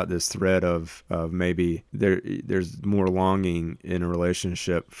 let's carry out this thread of maybe there's more longing in a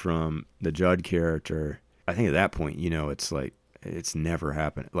relationship from the Judd character. I think at that point, it's like it's never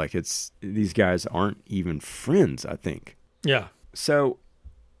happened. Like these guys aren't even friends, I think. Yeah. So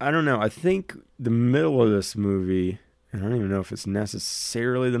I don't know. I think the middle of this movie, and I don't even know if it's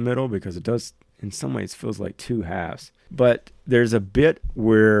necessarily the middle because it does in some ways feels like two halves. But there's a bit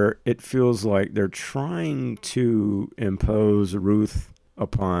where it feels like they're trying to impose Ruth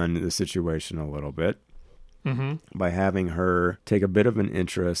upon the situation a little bit by having her take a bit of an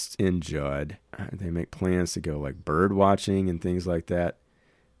interest in Judd. They make plans to go like bird watching and things like that.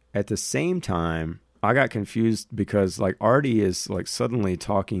 At the same time, I got confused because like Artie is like suddenly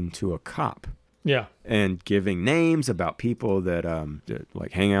talking to a cop. Yeah. And giving names about people that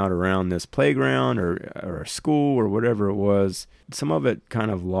like hang out around this playground or a school or whatever it was. Some of it kind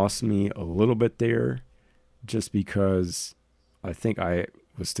of lost me a little bit there just because I think I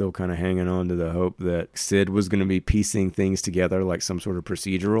was still kind of hanging on to the hope that Sid was going to be piecing things together like some sort of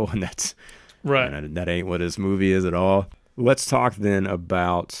procedural, and that's right. That ain't what this movie is at all. Let's talk then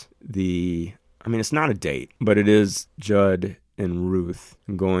about it's not a date, but it is Judd and Ruth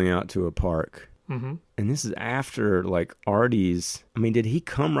going out to a park. Mm-hmm. And this is after like Artie's. Did he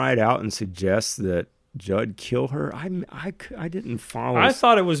come right out and suggest that Judd kill her? I didn't follow. I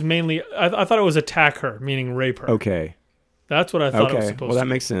thought it was mainly. I thought it was attack her, meaning rape her. Okay. That's what I thought it was supposed to be. Well, that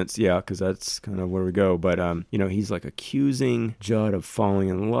makes sense, yeah, because that's kind of where we go. But, he's like accusing Judd of falling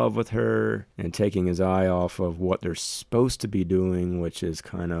in love with her and taking his eye off of what they're supposed to be doing, which is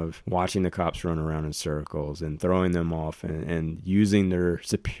kind of watching the cops run around in circles and throwing them off and using their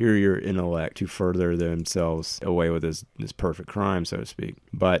superior intellect to further themselves away with this perfect crime, so to speak.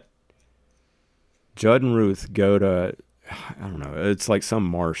 But Judd and Ruth go to, I don't know, it's like some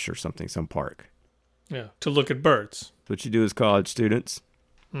marsh or something, some park. Yeah, to look at birds. That's what you do as college students.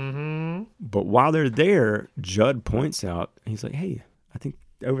 Mm-hmm. But while they're there, Judd points out, he's like, hey, I think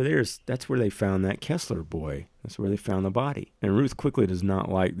over there, that's where they found that Kessler boy. That's where they found the body. And Ruth quickly does not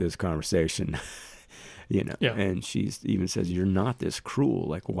like this conversation, Yeah. And she even says, you're not this cruel.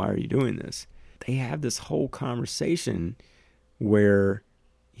 Like, why are you doing this? They have this whole conversation where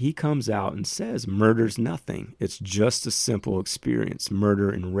he comes out and says, murder's nothing. It's just a simple experience, murder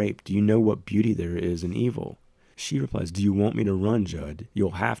and rape. Do you know what beauty there is in evil? She replies, do you want me to run, Judd?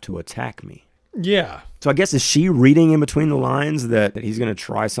 You'll have to attack me. Yeah. So I guess, is she reading in between the lines that he's going to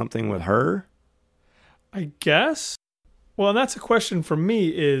try something with her? I guess. Well, and that's a question for me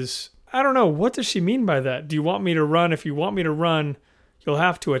is, I don't know, what does she mean by that? Do you want me to run? If you want me to run, you'll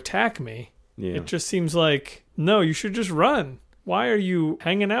have to attack me. Yeah. It just seems like, no, you should just run. Why are you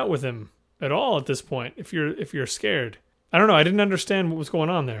hanging out with him at all at this point if you're scared? I don't know. I didn't understand what was going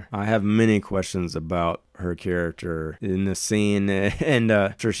on there. I have many questions about her character in the scene,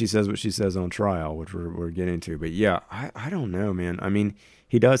 and sure, she says what she says on trial, which we're getting to. But yeah, I don't know, man.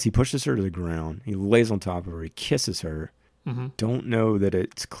 He pushes her to the ground. He lays on top of her. He kisses her. Mm-hmm. Don't know that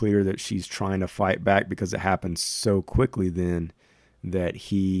it's clear that she's trying to fight back because it happens so quickly then that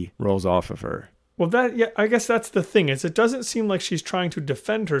he rolls off of her. Well, I guess that's the thing, is it doesn't seem like she's trying to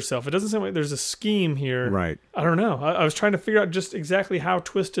defend herself. It doesn't seem like there's a scheme here. Right. I don't know. I was trying to figure out just exactly how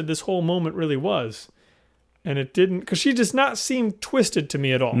twisted this whole moment really was. And it didn't, because she does not seem twisted to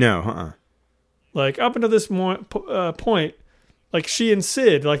me at all. No, Like, up until this point, like, she and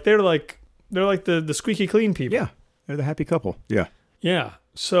Sid, like, they're like the squeaky clean people. Yeah, they're the happy couple. Yeah. Yeah,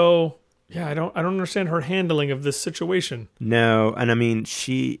 so... Yeah, I don't understand her handling of this situation. No, and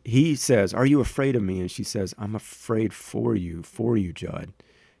he says, "Are you afraid of me?" And she says, "I'm afraid for you, Judd."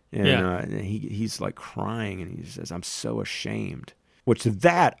 And he's like crying, and he says, "I'm so ashamed." Which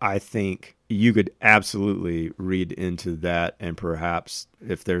that I think you could absolutely read into that, and perhaps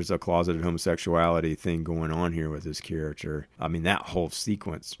if there's a closeted homosexuality thing going on here with his character, that whole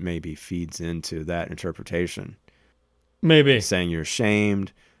sequence maybe feeds into that interpretation. Maybe saying you're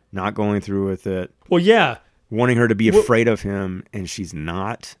ashamed. Not going through with it. Well, yeah. Wanting her to be afraid of him, and she's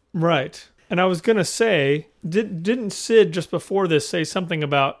not. Right. And I was going to say, didn't Sid just before this say something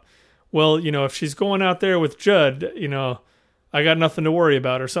about, well, if she's going out there with Judd, I got nothing to worry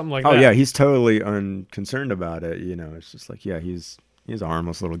about or something like that. Oh, yeah. He's totally unconcerned about it. It's just like, yeah, he's a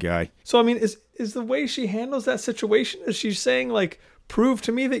harmless little guy. So, is the way she handles that situation, is she saying, like, prove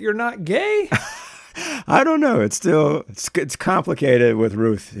to me that you're not gay? I don't know. It's complicated with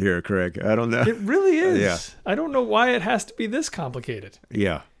Ruth here, Craig. I don't know. It really is. Yeah. I don't know why it has to be this complicated.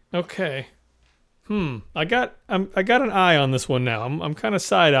 Yeah. Okay. I got an eye on this one now. I'm kind of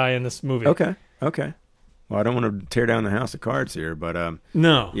side-eyeing this movie. Okay. Well, I don't want to tear down the house of cards here, but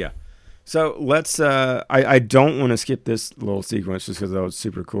no. Yeah. So let's. I don't want to skip this little sequence just because that was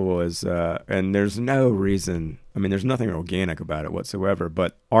super cool. And there's no reason. I mean, there's nothing organic about it whatsoever.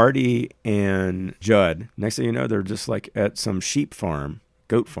 But Artie and Judd, next thing you know, they're just like at some sheep farm,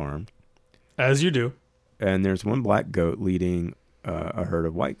 goat farm. As you do. And there's one black goat leading a herd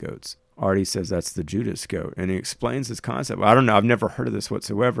of white goats. Artie says that's the Judas goat, and he explains this concept. Well, I don't know. I've never heard of this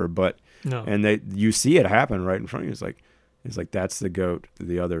whatsoever. But No. and you see it happen right in front of you. It's like that's the goat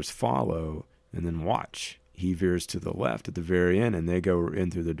the others follow, and then watch. He veers to the left at the very end, and they go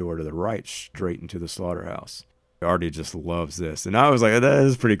in through the door to the right, straight into the slaughterhouse. Artie just loves this. And I was like, that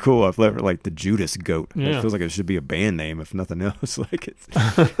is pretty cool. I've never, like, the Judas goat. Yeah. It feels like it should be a band name, if nothing else. Like,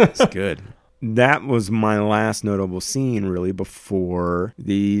 it's good. That was my last notable scene, really, before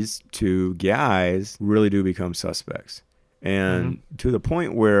these two guys really do become suspects. And to the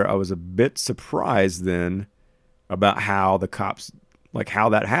point where I was a bit surprised then about how the cops, like how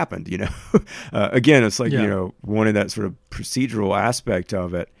that happened, you know. Again, it's like, you know, wanting that sort of procedural aspect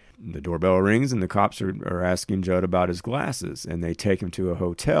of it. The doorbell rings and the cops are asking Judd about his glasses, and they take him to a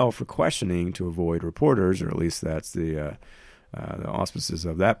hotel for questioning to avoid reporters, or at least that's the auspices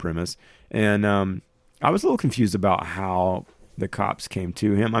of that premise. And I was a little confused about how the cops came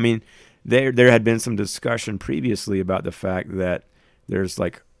to him. I mean, there had been some discussion previously about the fact that there's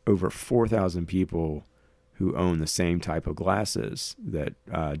like over 4,000 people who own the same type of glasses that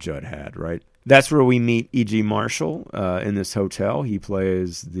Judd had, right? That's where we meet E.G. Marshall in this hotel. He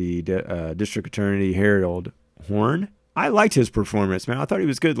plays the district attorney Harold Horn. I liked his performance, man. I thought he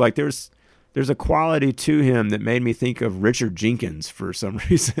was good. Like there's a quality to him that made me think of Richard Jenkins for some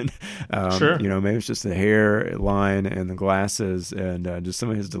reason. Sure. You know, maybe it's just the hairline and the glasses and just some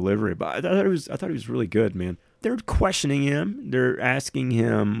of his delivery. But I thought he was really good, man. They're questioning him. They're asking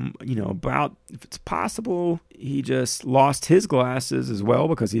him, you know, about if it's possible he just lost his glasses as well,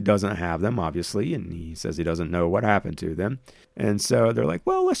 because he doesn't have them, obviously, and he says he doesn't know what happened to them. And so they're like,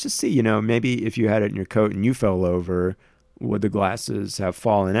 well, let's just see, you know, maybe if you had it in your coat and you fell over, would the glasses have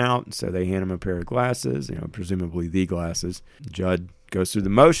fallen out? So they hand him a pair of glasses, you know, presumably the glasses. Judd goes through the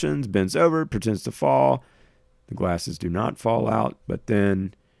motions, bends over, pretends to fall. The glasses do not fall out, but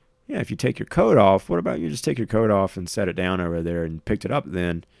then... yeah, if you take your coat off, what about you just take your coat off and set it down over there and picked it up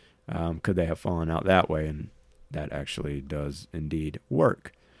then? Could they have fallen out that way? And that actually does indeed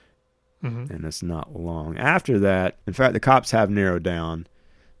work. Mm-hmm. And it's not long after that. In fact, the cops have narrowed down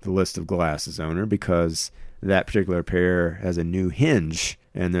the list of glasses owner because that particular pair has a new hinge.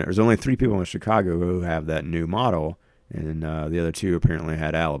 And there's only 3 people in Chicago who have that new model. And the other 2 apparently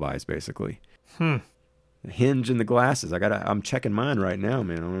had alibis, basically. The hinge and the glasses. I'm checking mine right now,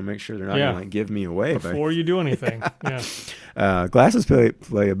 man. I want to make sure they're not going to give me away before you do anything. Yeah. Glasses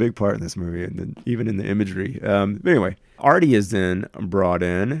play a big part in this movie, and even in the imagery. But anyway, Artie is then brought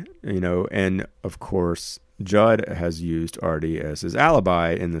in, you know, and of course Judd has used Artie as his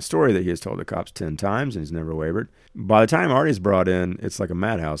alibi in the story that he has told the cops 10 times, and he's never wavered. By the time Artie's brought in, it's like a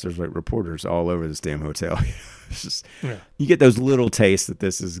madhouse. There's like reporters all over this damn hotel. It's just, you get those little tastes that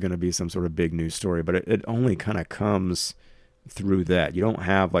this is going to be some sort of big news story, but it only kind of comes through that. You don't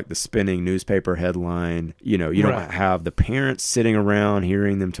have like the spinning newspaper headline. You know, you don't have the parents sitting around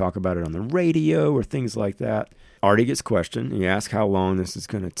hearing them talk about it on the radio or things like that. Artie gets questioned. You ask how long this is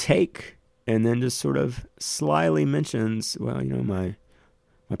going to take, and then just sort of slyly mentions, well, you know, my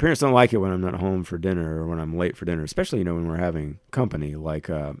parents don't like it when I'm not home for dinner or when I'm late for dinner, especially, you know, when we're having company, like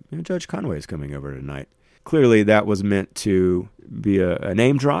Judge Conway is coming over tonight. Clearly, that was meant to be a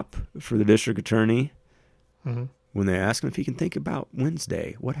name drop for the district attorney. Mm-hmm. When they ask him if he can think about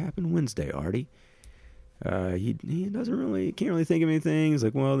Wednesday, what happened Wednesday, Artie? He can't really think of anything. He's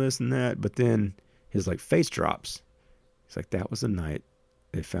like, well, this and that. But then his like face drops. He's like, that was the night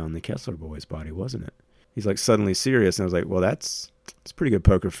they found the Kessler boy's body, wasn't it? He's like suddenly serious. And I was like, well, that's a pretty good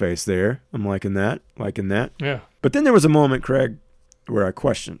poker face there. I'm liking that. Yeah. But then there was a moment, Craig, where I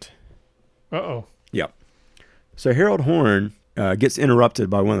questioned. Uh-oh. Yep. So Harold Horn gets interrupted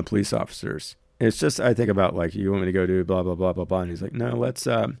by one of the police officers. It's just, I think about like, you want me to go do blah, blah, blah, blah, blah. And he's like, no,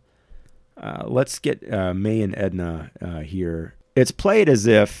 let's get May and Edna here. It's played as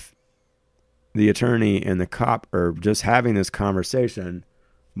if the attorney and the cop are just having this conversation,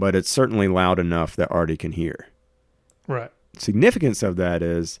 but it's certainly loud enough that Artie can hear. Right. Significance of that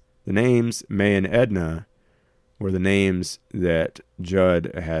is the names May and Edna were the names that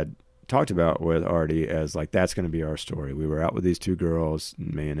Judd had talked about with Artie as like, that's going to be our story. We were out with these 2 girls,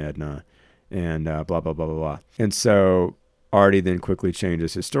 May and Edna, and blah, blah, blah, blah, blah. And so Artie then quickly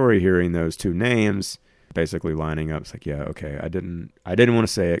changes his story, hearing those 2 names, basically lining up. It's like, yeah, okay, I didn't want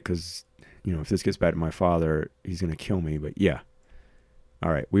to say it because, you know, if this gets back to my father, he's going to kill me. But yeah,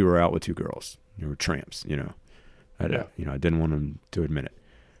 all right, we were out with two girls. They were tramps, you know. I didn't want him to admit it.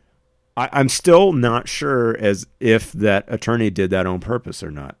 I'm still not sure as if that attorney did that on purpose or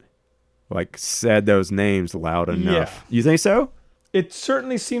not. Like, said those names loud enough. Yeah. You think so? It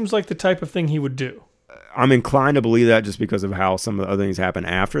certainly seems like the type of thing he would do. I'm inclined to believe that just because of how some of the other things happened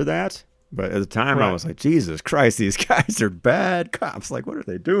after that. But at the time, I was like, Jesus Christ, these guys are bad cops. Like, what are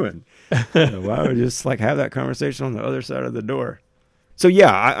they doing? Why would you just like have that conversation on the other side of the door? So,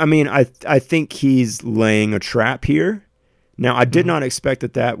 yeah, I think he's laying a trap here. Now, I did not expect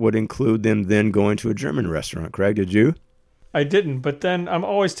that would include them then going to a German restaurant. Craig, did you? I didn't, but then I'm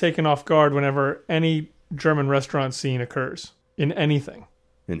always taken off guard whenever any German restaurant scene occurs in anything.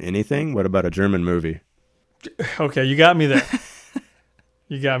 In anything? What about a German movie? Okay, you got me there.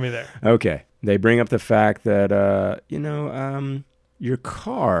 You got me there. Okay. They bring up the fact that, your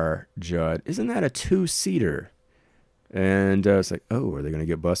car, Judd, isn't that a 2-seater? And it's like, oh, are they going to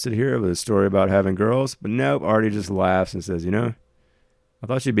get busted here with a story about having girls? But nope, Artie just laughs and says, I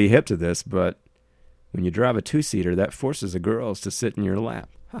thought you'd be hip to this, but when you drive a 2-seater, that forces the girls to sit in your lap.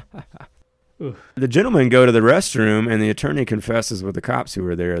 The gentlemen go to the restroom, and the attorney confesses with the cops who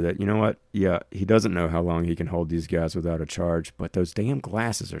were there that, you know what? Yeah, he doesn't know how long he can hold these guys without a charge, but those damn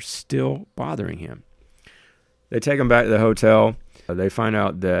glasses are still bothering him. They take him back to the hotel. They find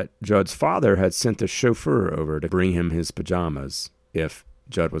out that Judd's father had sent the chauffeur over to bring him his pajamas if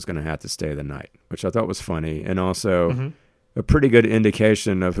Judd was going to have to stay the night, which I thought was funny, and also a pretty good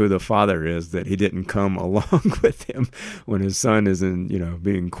indication of who the father is, that he didn't come along with him when his son is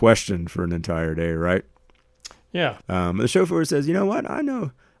being questioned for an entire day, right? Yeah. The chauffeur says, you know what? I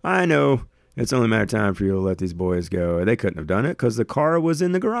know. It's only a matter of time for you to let these boys go. They couldn't have done it because the car was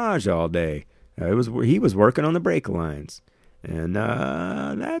in the garage all day. He was working on the brake lines. And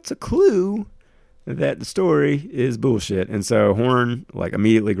that's a clue that the story is bullshit. And so Horn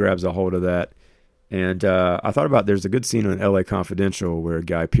immediately grabs a hold of that. And I thought about, there's a good scene on LA Confidential where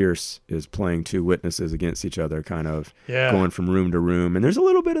Guy Pearce is playing two witnesses against each other, kind of going from room to room. And there's a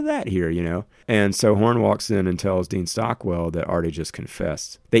little bit of that here, And so Horn walks in and tells Dean Stockwell that Artie just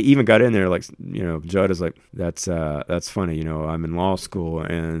confessed. They even got in there Judd is like, that's funny, I'm in law school,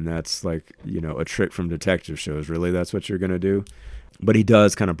 and that's a trick from detective shows. Really, that's what you're going to do? But he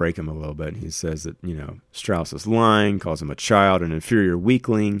does kind of break him a little bit. He says that, Strauss is lying, calls him a child, an inferior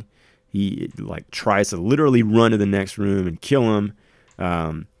weakling. He tries to literally run to the next room and kill him.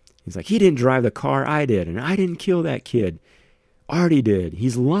 He's like, he didn't drive the car, I did, and I didn't kill that kid. Artie did.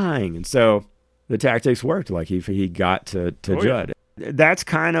 He's lying. And so the tactics worked. He got to Judd. Yeah. That's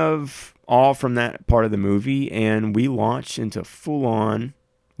kind of all from that part of the movie, and we launch into full-on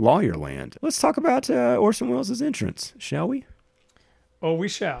lawyer land. Let's talk about Orson Welles' entrance, shall we? Oh, we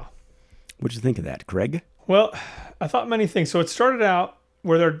shall. What'd you think of that, Craig? Well, I thought many things. So it started out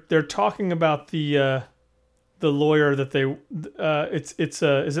where they're talking about the lawyer that they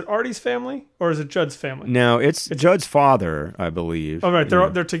is it Artie's family or is it Judd's family? No, it's Judd's father, I believe. Oh right,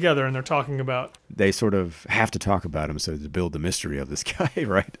 they're together and they're talking about. They sort of have to talk about him so to build the mystery of this guy,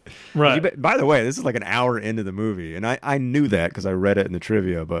 right? Right. By the way, this is an hour into the movie, and I knew that because I read it in the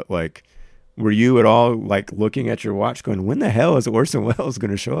trivia. But were you at all looking at your watch, going, when the hell is Orson Welles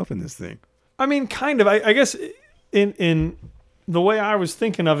going to show up in this thing? I mean, kind of. I guess in the way I was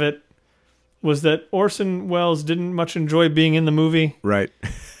thinking of it was that Orson Welles didn't much enjoy being in the movie. Right.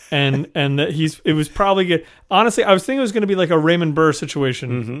 and that it was probably good. Honestly, I was thinking it was going to be like a Raymond Burr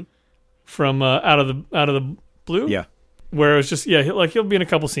situation from Out of the Blue. Yeah. Where it was just, he'll be in a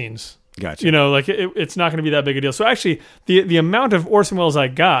couple scenes. Gotcha. It's not going to be that big a deal. So actually, the amount of Orson Welles I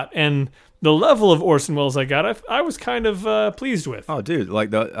got and the level of Orson Welles I got, I was kind of pleased with. Oh, dude.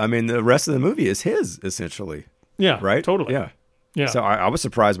 The rest of the movie is his, essentially. Yeah. Right? Totally. Yeah. Yeah. So I was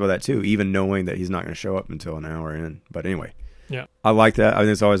surprised by that too, even knowing that he's not going to show up until an hour in. But anyway, yeah, I like that. I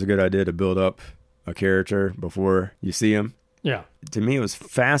think it's always a good idea to build up a character before you see him. Yeah. To me, it was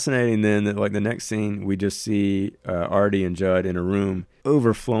fascinating then that the next scene, we just see Artie and Judd in a room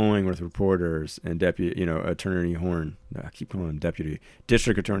overflowing with reporters and Attorney Horn. I keep calling him Deputy.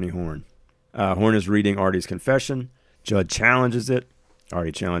 District Attorney Horn. Horn is reading Artie's confession. Judd challenges it.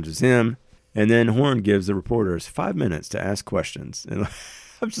 Artie challenges him. And then Horn gives the reporters 5 minutes to ask questions. And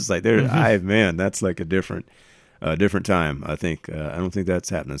I'm just like, that's a different time. I think I don't think that's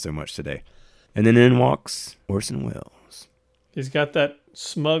happening so much today. And then in walks Orson Welles. He's got that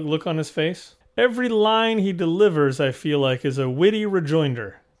smug look on his face. Every line he delivers, I feel like, is a witty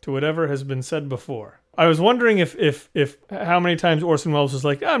rejoinder to whatever has been said before. I was wondering if how many times Orson Welles was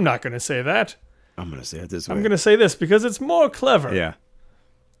like, I'm not going to say that. I'm going to say it this way. I'm going to say this because it's more clever. Yeah.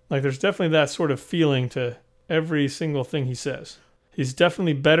 There's definitely that sort of feeling to every single thing he says. He's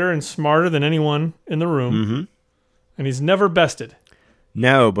definitely better and smarter than anyone in the room. Mm-hmm. And he's never bested.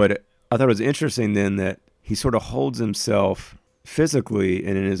 No, but I thought it was interesting then that he sort of holds himself physically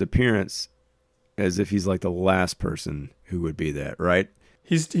and in his appearance as if he's like the last person who would be that, right?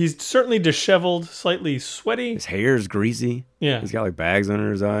 He's certainly disheveled, slightly sweaty. His hair is greasy. Yeah. He's got like bags under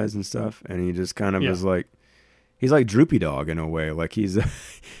his eyes and stuff. And he just kind of is like, he's like Droopy Dog in a way. Like he's,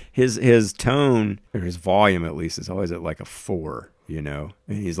 his tone, or his volume at least, is always at like a 4, you know?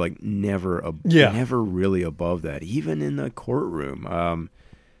 And he's like never really above that, even in the courtroom.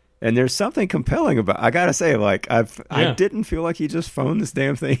 And there's something compelling about, I gotta say, like I didn't feel like he just phoned this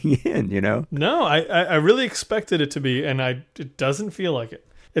damn thing in, you know? No, I really expected it to be, and it doesn't feel like it.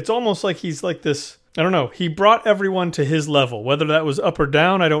 It's almost like he's like this, I don't know, he brought everyone to his level. Whether that was up or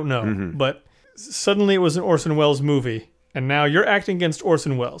down, I don't know. Mm-hmm. But suddenly it was an Orson Welles movie, and now you're acting against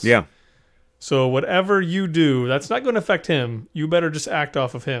Orson Welles. Yeah. So whatever you do, that's not going to affect him. You better just act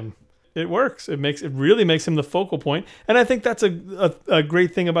off of him. It works. It really makes him the focal point. And I think that's a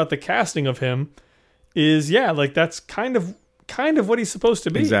great thing about the casting of him is, like that's kind of what he's supposed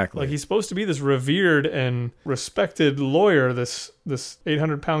to be. Exactly. Like he's supposed to be this revered and respected lawyer, this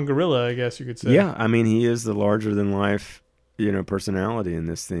 800-pound gorilla, I guess you could say. Yeah, I mean, he is the larger than life, you know, personality in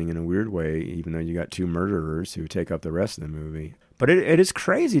this thing in a weird way, even though you got 2 murderers who take up the rest of the movie. But it is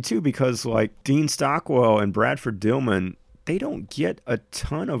crazy too, because like Dean Stockwell and Bradford Dillman, they don't get a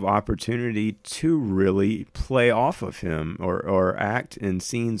ton of opportunity to really play off of him or act in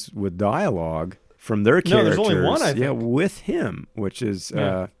scenes with dialogue from their characters. No, there's only one, I think. Yeah, with him, which is,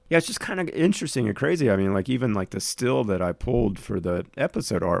 it's just kind of interesting and crazy. I mean, like even like the still that I pulled for the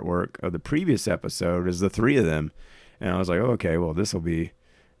episode artwork of the previous episode is the 3 of them. And I was like, oh, okay, well, this will be,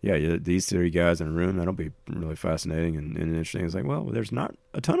 these 3 guys in a room, that'll be really fascinating and interesting. It's like, well, there's not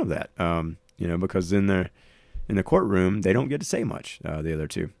a ton of that, because in the courtroom, they don't get to say much, the other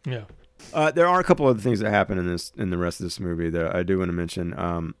 2. Yeah. There are a couple other things that happen in the rest of this movie that I do want to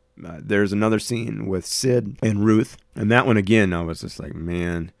mention. There's another scene with Sid and Ruth, and that one, again, I was just like,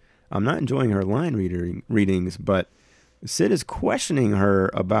 man, I'm not enjoying her line readings, but Sid is questioning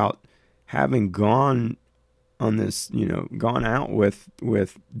her about having gone on this, gone out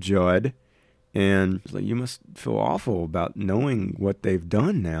with Judd, and like, you must feel awful about knowing what they've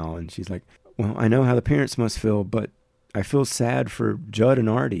done now. And she's like, well, I know how the parents must feel, but I feel sad for Judd and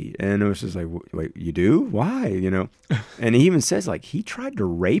Artie. And it was just like, wait, you do? Why? And he even says, like, he tried to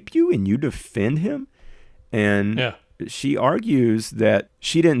rape you and you defend him? And she argues that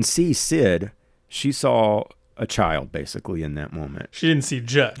she didn't see Sid. She saw a child, basically, in that moment. She didn't see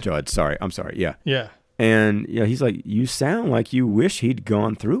Judd. I'm sorry, yeah. Yeah. And he's like, you sound like you wish he'd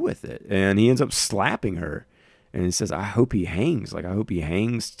gone through with it. And he ends up slapping her. And he says, I hope he hangs. Like, I hope he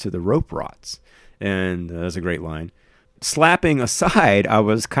hangs to the rope rots. And that's a great line. Slapping aside, I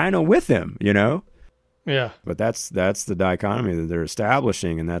was kind of with him, Yeah. But that's the dichotomy that they're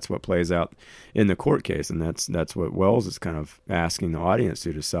establishing, and that's what plays out in the court case. And that's what Welles is kind of asking the audience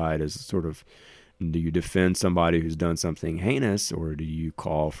to decide, is sort of, do you defend somebody who's done something heinous, or do you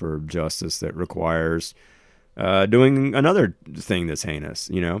call for justice that requires doing another thing that's heinous,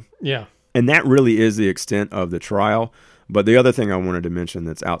 Yeah. And that really is the extent of the trial. But the other thing I wanted to mention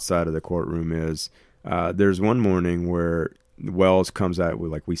that's outside of the courtroom is there's one morning where Welles comes out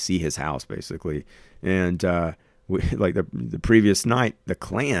with, like, we see his house basically. And like the previous night, the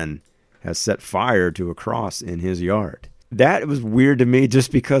Klan has set fire to a cross in his yard. That was weird to me,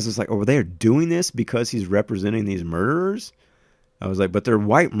 just because it's like, oh, they're doing this because he's representing these murderers? I was like, but they're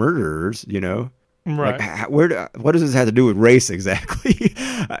white murderers, Right. Like, what does this have to do with race exactly?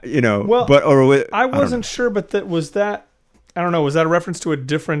 Well, but I wasn't sure, but was that I don't know, was that a reference to a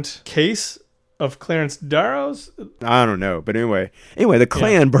different case of Clarence Darrow's? I don't know, but anyway, the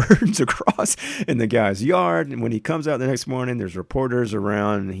Klan burns a cross in the guy's yard, and when he comes out the next morning, there's reporters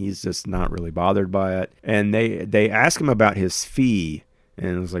around, and he's just not really bothered by it. And they ask him about his fee,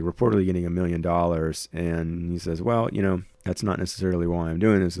 and it was like reportedly getting $1 million, and he says, well, that's not necessarily why I'm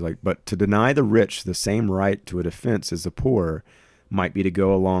doing this. It's like, but to deny the rich the same right to a defense as the poor might be to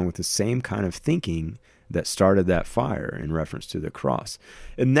go along with the same kind of thinking that started that fire, in reference to the cross.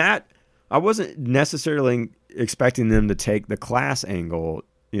 And that, I wasn't necessarily expecting them to take the class angle,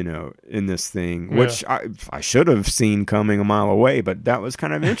 in this thing, which I should have seen coming a mile away, but that was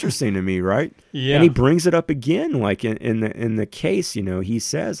kind of interesting to me, right? Yeah. And he brings it up again, like in the case, he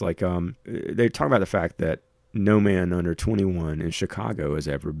says, like, they talk about the fact that no man under 21 in Chicago has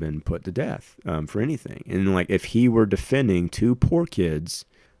ever been put to death for anything. And like, if he were defending 2 poor kids,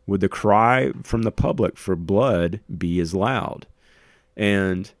 would the cry from the public for blood be as loud?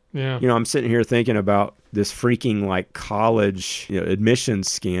 And Yeah. You know, I'm sitting here thinking about this freaking like college admissions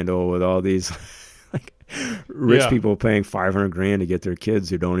scandal with all these like rich people paying $500,000 to get their kids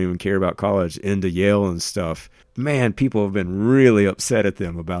who don't even care about college into Yale and stuff. Man, people have been really upset at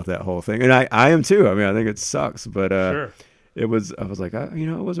them about that whole thing, and I am too. I mean, I think it sucks, but Sure. I was like, I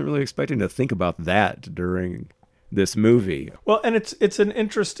wasn't really expecting to think about that during this movie. Well, and it's an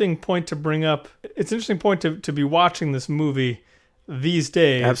interesting point to bring up. It's an interesting point to be watching this movie these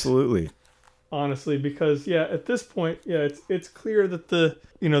days. Absolutely. Honestly, because at this point, it's clear that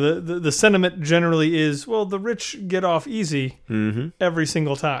the sentiment generally is, well, the rich get off easy every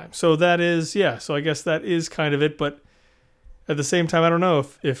single time. So that is so I guess that is kind of it. But at the same time, I don't know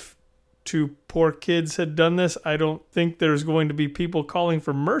if two poor kids had done this. I don't think there's going to be people calling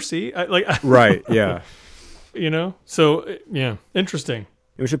for mercy. Right? Yeah. So interesting.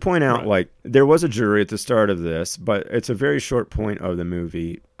 We should point out, like, there was a jury at the start of this, but it's a very short point of the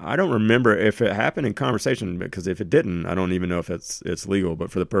movie. I don't remember if it happened in conversation, because if it didn't, I don't even know if it's legal,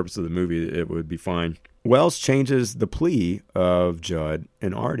 but for the purpose of the movie, it would be fine. Wells changes the plea of Judd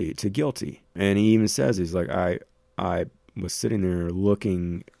and Artie to guilty. And he even says, he's like, I was sitting there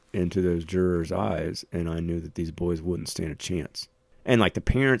looking into those jurors' eyes, and I knew that these boys wouldn't stand a chance. And like the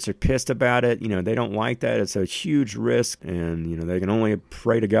parents are pissed about it, they don't like that. It's a huge risk, and they can only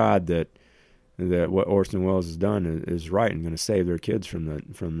pray to God that what Orson Welles has done is right and going to save their kids from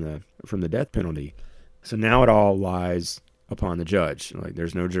the death penalty. So now it all lies upon the judge. Like,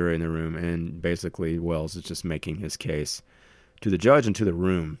 there's no jury in the room, and basically Welles is just making his case to the judge and to the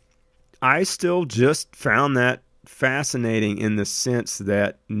room. I still just found that fascinating in the sense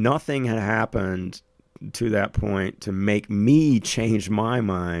that nothing had happened to that point to make me change my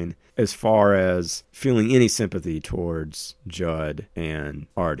mind as far as feeling any sympathy towards Judd and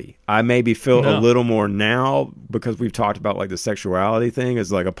Artie. I maybe feel a little more now because we've talked about like the sexuality thing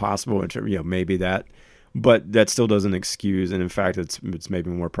as like a possible, maybe that, but that still doesn't excuse. And in fact, it's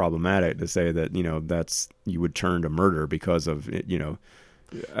maybe more problematic to say that, that's, you would turn to murder because of, being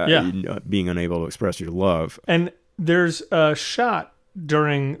unable to express your love. And there's a shot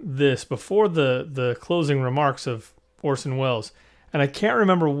during this, before the closing remarks of Orson Welles, and I can't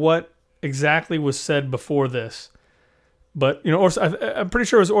remember what exactly was said before this, but I'm pretty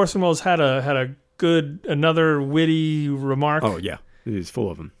sure it was Orson Welles had another witty remark. Oh yeah, he's full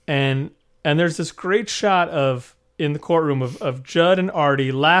of them. And there's this great shot in the courtroom of Judd and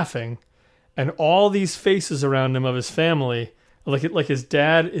Artie laughing, and all these faces around him of his family, like his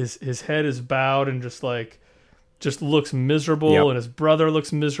dad his head is bowed and just looks miserable, and his brother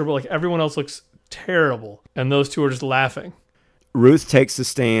looks miserable. Like, everyone else looks terrible, and those two are just laughing. Ruth takes the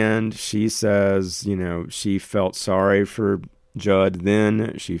stand. She says, she felt sorry for Judd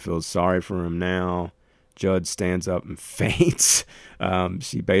then. She feels sorry for him now. Judd stands up and faints.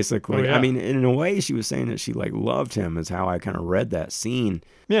 She basically, I mean, in a way, she was saying that she loved him, is how I kind of read that scene.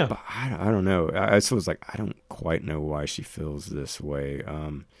 Yeah. But I don't know. I was like, I don't quite know why she feels this way.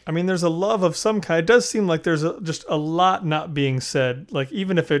 I mean, there's a love of some kind. It does seem like there's just a lot not being said. Like,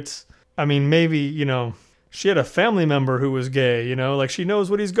 even if it's, I mean, maybe, she had a family member who was gay, like she knows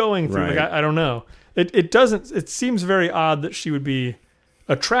what he's going through. Right. Like, I don't know. It seems very odd that she would be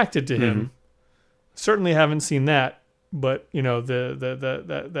attracted to him. Certainly haven't seen that, but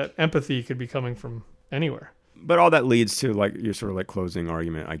that empathy could be coming from anywhere. But all that leads to your sort of closing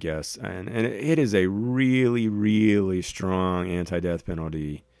argument, I guess, and it is a really, really strong anti-death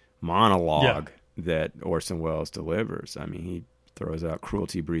penalty monologue that Orson Welles delivers. I mean, he throws out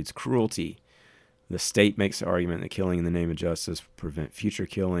cruelty breeds cruelty. The state makes the argument that killing in the name of justice will prevent future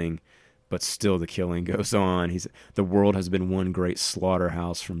killing, but still the killing goes on. The world has been one great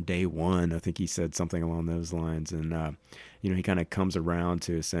slaughterhouse from day one. I think he said something along those lines. And, he kind of comes around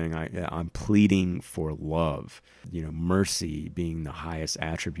to saying, I'm pleading for love, mercy being the highest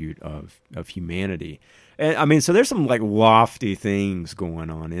attribute of humanity. And I mean, so there's some lofty things going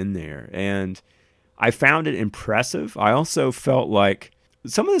on in there. And I found it impressive. I also felt like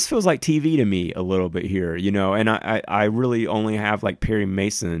some of this feels like TV to me a little bit here, and I really only have Perry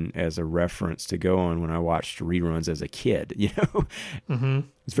Mason as a reference to go on when I watched reruns as a kid, Mm-hmm.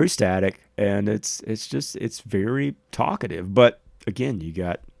 It's very static, and it's very talkative. But again, you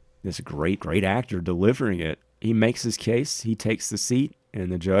got this great actor delivering it. He makes his case, he takes the seat,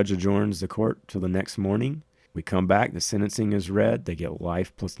 and the judge adjourns the court till the next morning. We come back, the sentencing is read, they get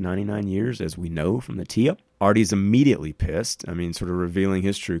life plus 99 years, as we know from the tee-up. Artie's immediately pissed, sort of revealing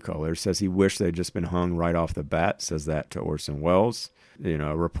his true colors, says he wished they'd just been hung right off the bat, says that to Orson Welles.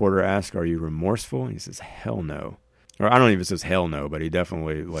 A reporter asks, are you remorseful? And he says, hell no. Or I don't even says hell no, but he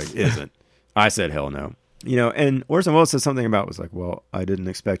definitely isn't. I said hell no. And Orson Welles said something about, was like, well, I didn't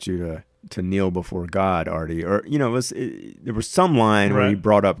expect you to kneel before God, Artie. Or, there was some line where he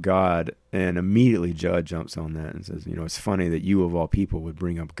brought up God, and immediately Judd jumps on that and says, it's funny that you of all people would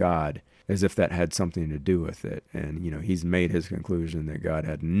bring up God, as if that had something to do with it. And, he's made his conclusion that God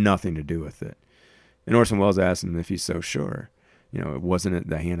had nothing to do with it. And Orson Welles asked him if he's so sure. Wasn't it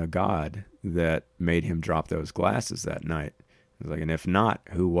the hand of God that made him drop those glasses that night? He was like, and if not,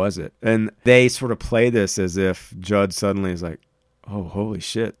 who was it? And they sort of play this as if Judd suddenly is like, oh, holy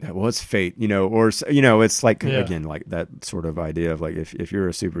shit, that was fate, or, it's like, again, like that sort of idea of like, if you're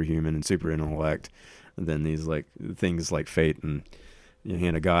a superhuman and super intellect, then these like things like fate and the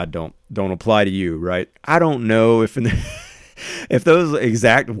hand of God don't apply to you, right? I don't know if if those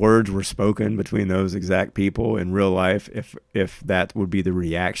exact words were spoken between those exact people in real life, if that would be the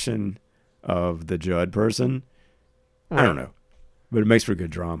reaction of the Judd person. I don't know. But it makes for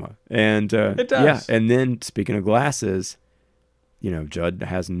good drama. And it does. Yeah. And then speaking of glasses, Judd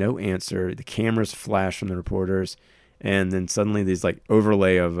has no answer. The cameras flash from the reporters, and then suddenly these like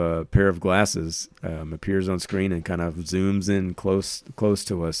overlay of a pair of glasses appears on screen and kind of zooms in close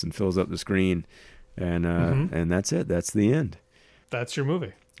to us and fills up the screen. And and that's it. That's the end. That's your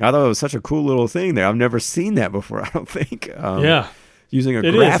movie. I thought it was such a cool little thing there. I've never seen that before, I don't think. Using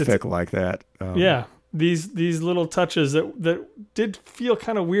a graphic like that. These little touches that did feel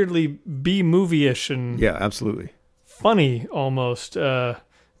kind of weirdly B-movie-ish and absolutely funny almost.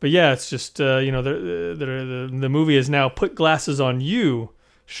 But yeah, it's just the movie has now put glasses on you,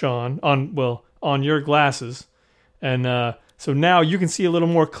 Sean, on your glasses, and so now you can see a little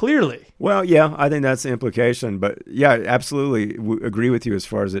more clearly. Well, yeah, I think that's the implication. But yeah, absolutely agree with you as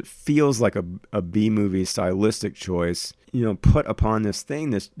far as it feels like a B-movie stylistic choice, put upon this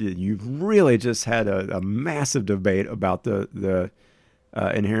thing that you've really just had a massive debate about the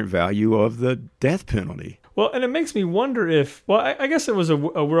inherent value of the death penalty. Well, and it makes me wonder if, I guess it was a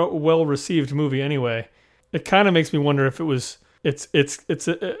well-received movie anyway. It kind of makes me wonder if it's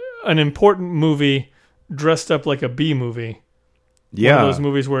an important movie dressed up like a B movie. Yeah. One of those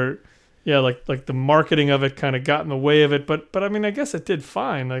movies where, like the marketing of it kind of got in the way of it. But I mean, I guess it did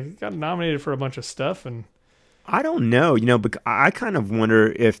fine. Like, it got nominated for a bunch of stuff. And I don't know, because I kind of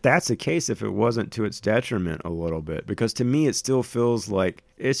wonder if that's the case, if it wasn't to its detriment a little bit. Because to me, it still feels like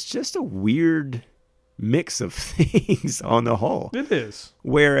it's just a weird mix of things on the whole. It is.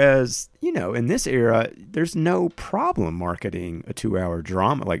 Whereas, in this era, there's no problem marketing a 2-hour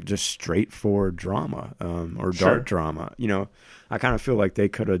drama, like just straightforward drama or dark drama. I kind of feel like they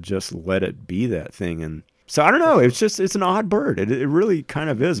could have just let it be that thing. And so I don't know. It's an odd bird. It really kind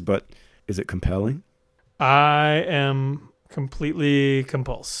of is. But is it compelling? I am completely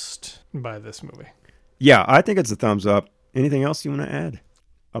compulsed by this movie. Yeah, I think it's a thumbs up. Anything else you want to add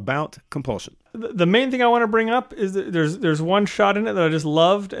about Compulsion? The main thing I want to bring up is that there's one shot in it that I just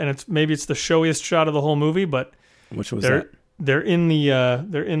loved, and maybe it's the showiest shot of the whole movie. But which was that? They're in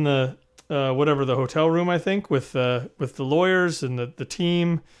the whatever, the hotel room, I think, with the lawyers and the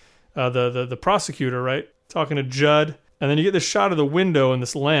team, the prosecutor, right, talking to Judd, and then you get this shot of the window and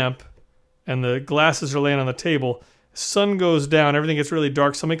this lamp, and the glasses are laying on the table. Sun goes down, everything gets really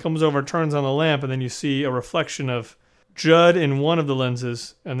dark. Somebody comes over, turns on the lamp, and then you see a reflection of Judd in one of the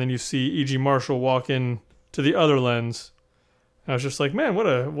lenses, and then you see E.G. Marshall walk in to the other lens. I was just like, man, what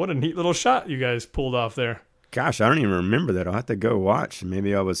a neat little shot you guys pulled off there. Gosh, I don't even remember that. I'll have to go watch.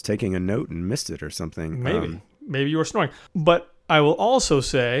 Maybe I was taking a note and missed it or something. Maybe you were snoring. But I will also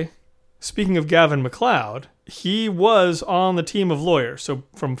say, speaking of Gavin MacLeod, he was on the team of lawyers. So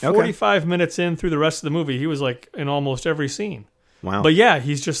from 45 minutes in through the rest of the movie, he was like in almost every scene. Wow. But yeah,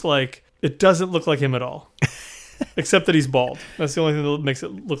 he's just like, it doesn't look like him at all. Except that he's bald. That's the only thing that makes it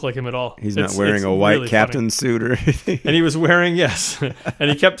look like him at all. He's not wearing a white really captain suit or anything. And he was wearing, yes.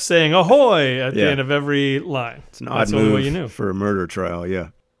 And he kept saying, ahoy, at the end of every line. It's an odd move for a murder trial, yeah.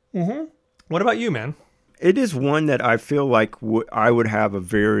 Mm-hmm. What about you, man? It is one that I feel like I would have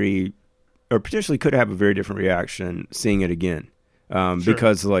or potentially could have a very different reaction seeing it again.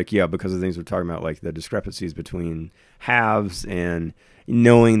 Because of things we're talking about, like the discrepancies between halves and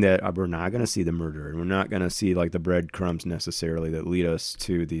knowing that we're not going to see the murder and we're not going to see like the breadcrumbs necessarily that lead us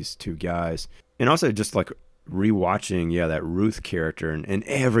to these two guys. And also just like rewatching, that Ruth character and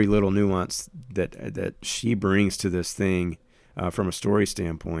every little nuance that she brings to this thing from a story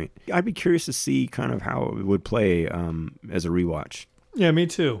standpoint. I'd be curious to see kind of how it would play as a rewatch. Yeah, me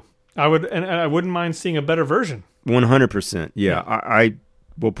too. I wouldn't mind seeing a better version. 100%. Yeah. I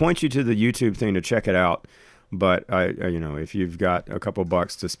will point you to the YouTube thing to check it out. But if you've got a couple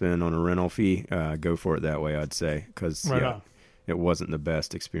bucks to spend on a rental fee, go for it that way, I'd say, because it wasn't the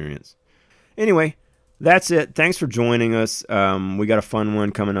best experience. Anyway, That's it. Thanks for joining us. We got a fun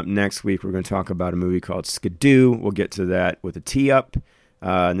one coming up next week. We're going to talk about a movie called Skidoo. We'll get to that with a tee up.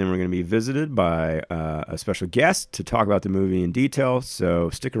 And then we're going to be visited by a special guest to talk about the movie in detail. So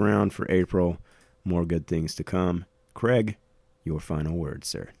stick around for April. More good things to come. Craig, your final words,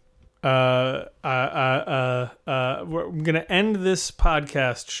 sir. We're going to end this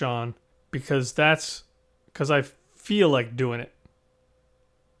podcast, Sean, because I feel like doing it.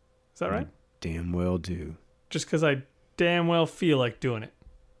 Is that right? Damn well do. Just because I damn well feel like doing it.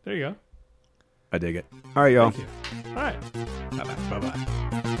 There you go. I dig it. All right, y'all. Thank you. All right. Bye-bye.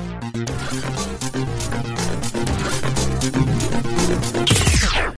 Bye-bye.